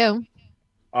 how about you?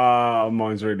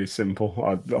 Mine's really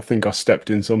simple. I think I stepped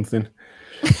in something.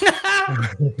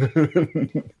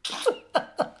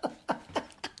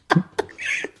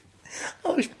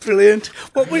 Oh, it's brilliant.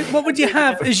 What would you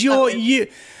have as your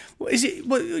what is it?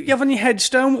 What you have on your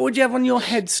headstone? What would you have on your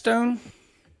headstone?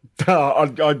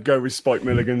 I'd go with Spike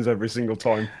Milligan's every single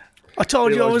time. I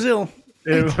told you I was ill.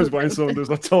 It was Wayne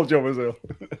Saunders. I told you I was ill.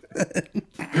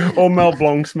 Or Mel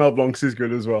Blanc's. Mel Blanc's is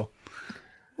good as well.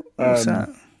 What's that?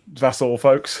 That's all,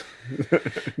 folks.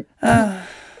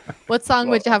 What song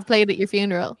would you have played at your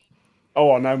funeral?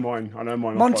 Oh, I know mine.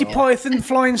 Monty Python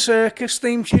Flying Circus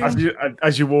theme tune.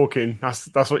 As you walk in,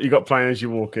 that's what you got playing as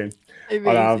you walk in.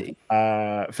 Amazing.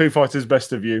 I'd have Foo Fighters'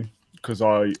 Best of You, because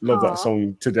I love that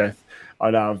song to death.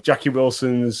 I'd have Jackie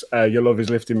Wilson's Your Love Is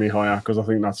Lifting Me Higher, because I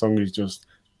think that song is just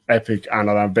epic. And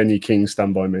I'd have Benny King's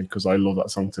Stand By Me, because I love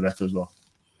that song to death as well.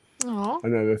 Aww.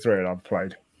 And then the three that I've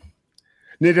played.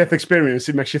 Near-death experience,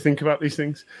 it makes you think about these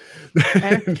things.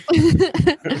 I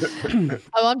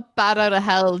want Bad Out of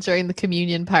Hell during the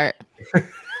communion part.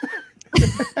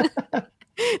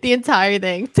 The entire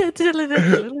thing.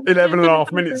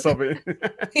 11.5 minutes of it.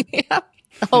 Yeah,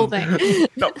 the whole thing.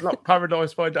 Not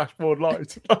Paradise by Dashboard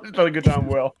Lights. It's not go down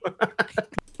well.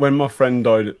 When my friend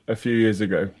died a few years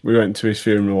ago, we went to his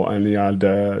funeral and he had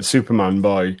Superman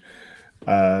by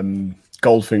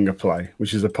Goldfinger play,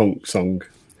 which is a punk song.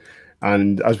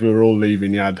 And as we were all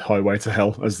leaving, he had Highway to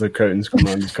Hell as the curtains come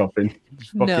around his coffin.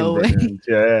 No way. Brilliant.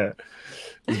 Yeah.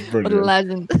 What a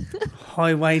legend.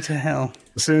 Highway to Hell.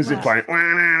 As soon as it played,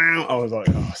 I was like,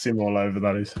 oh, I see him all over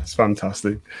that. It's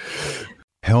fantastic.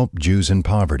 Help Jews in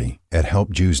Poverty at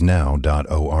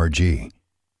helpjewsnow.org.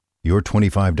 Your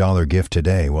 $25 gift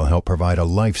today will help provide a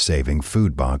life-saving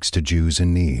food box to Jews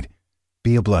in need.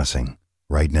 Be a blessing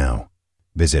right now.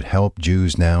 Visit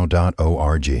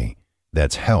helpjewsnow.org.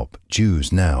 That's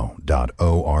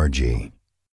helpjewsnow.org.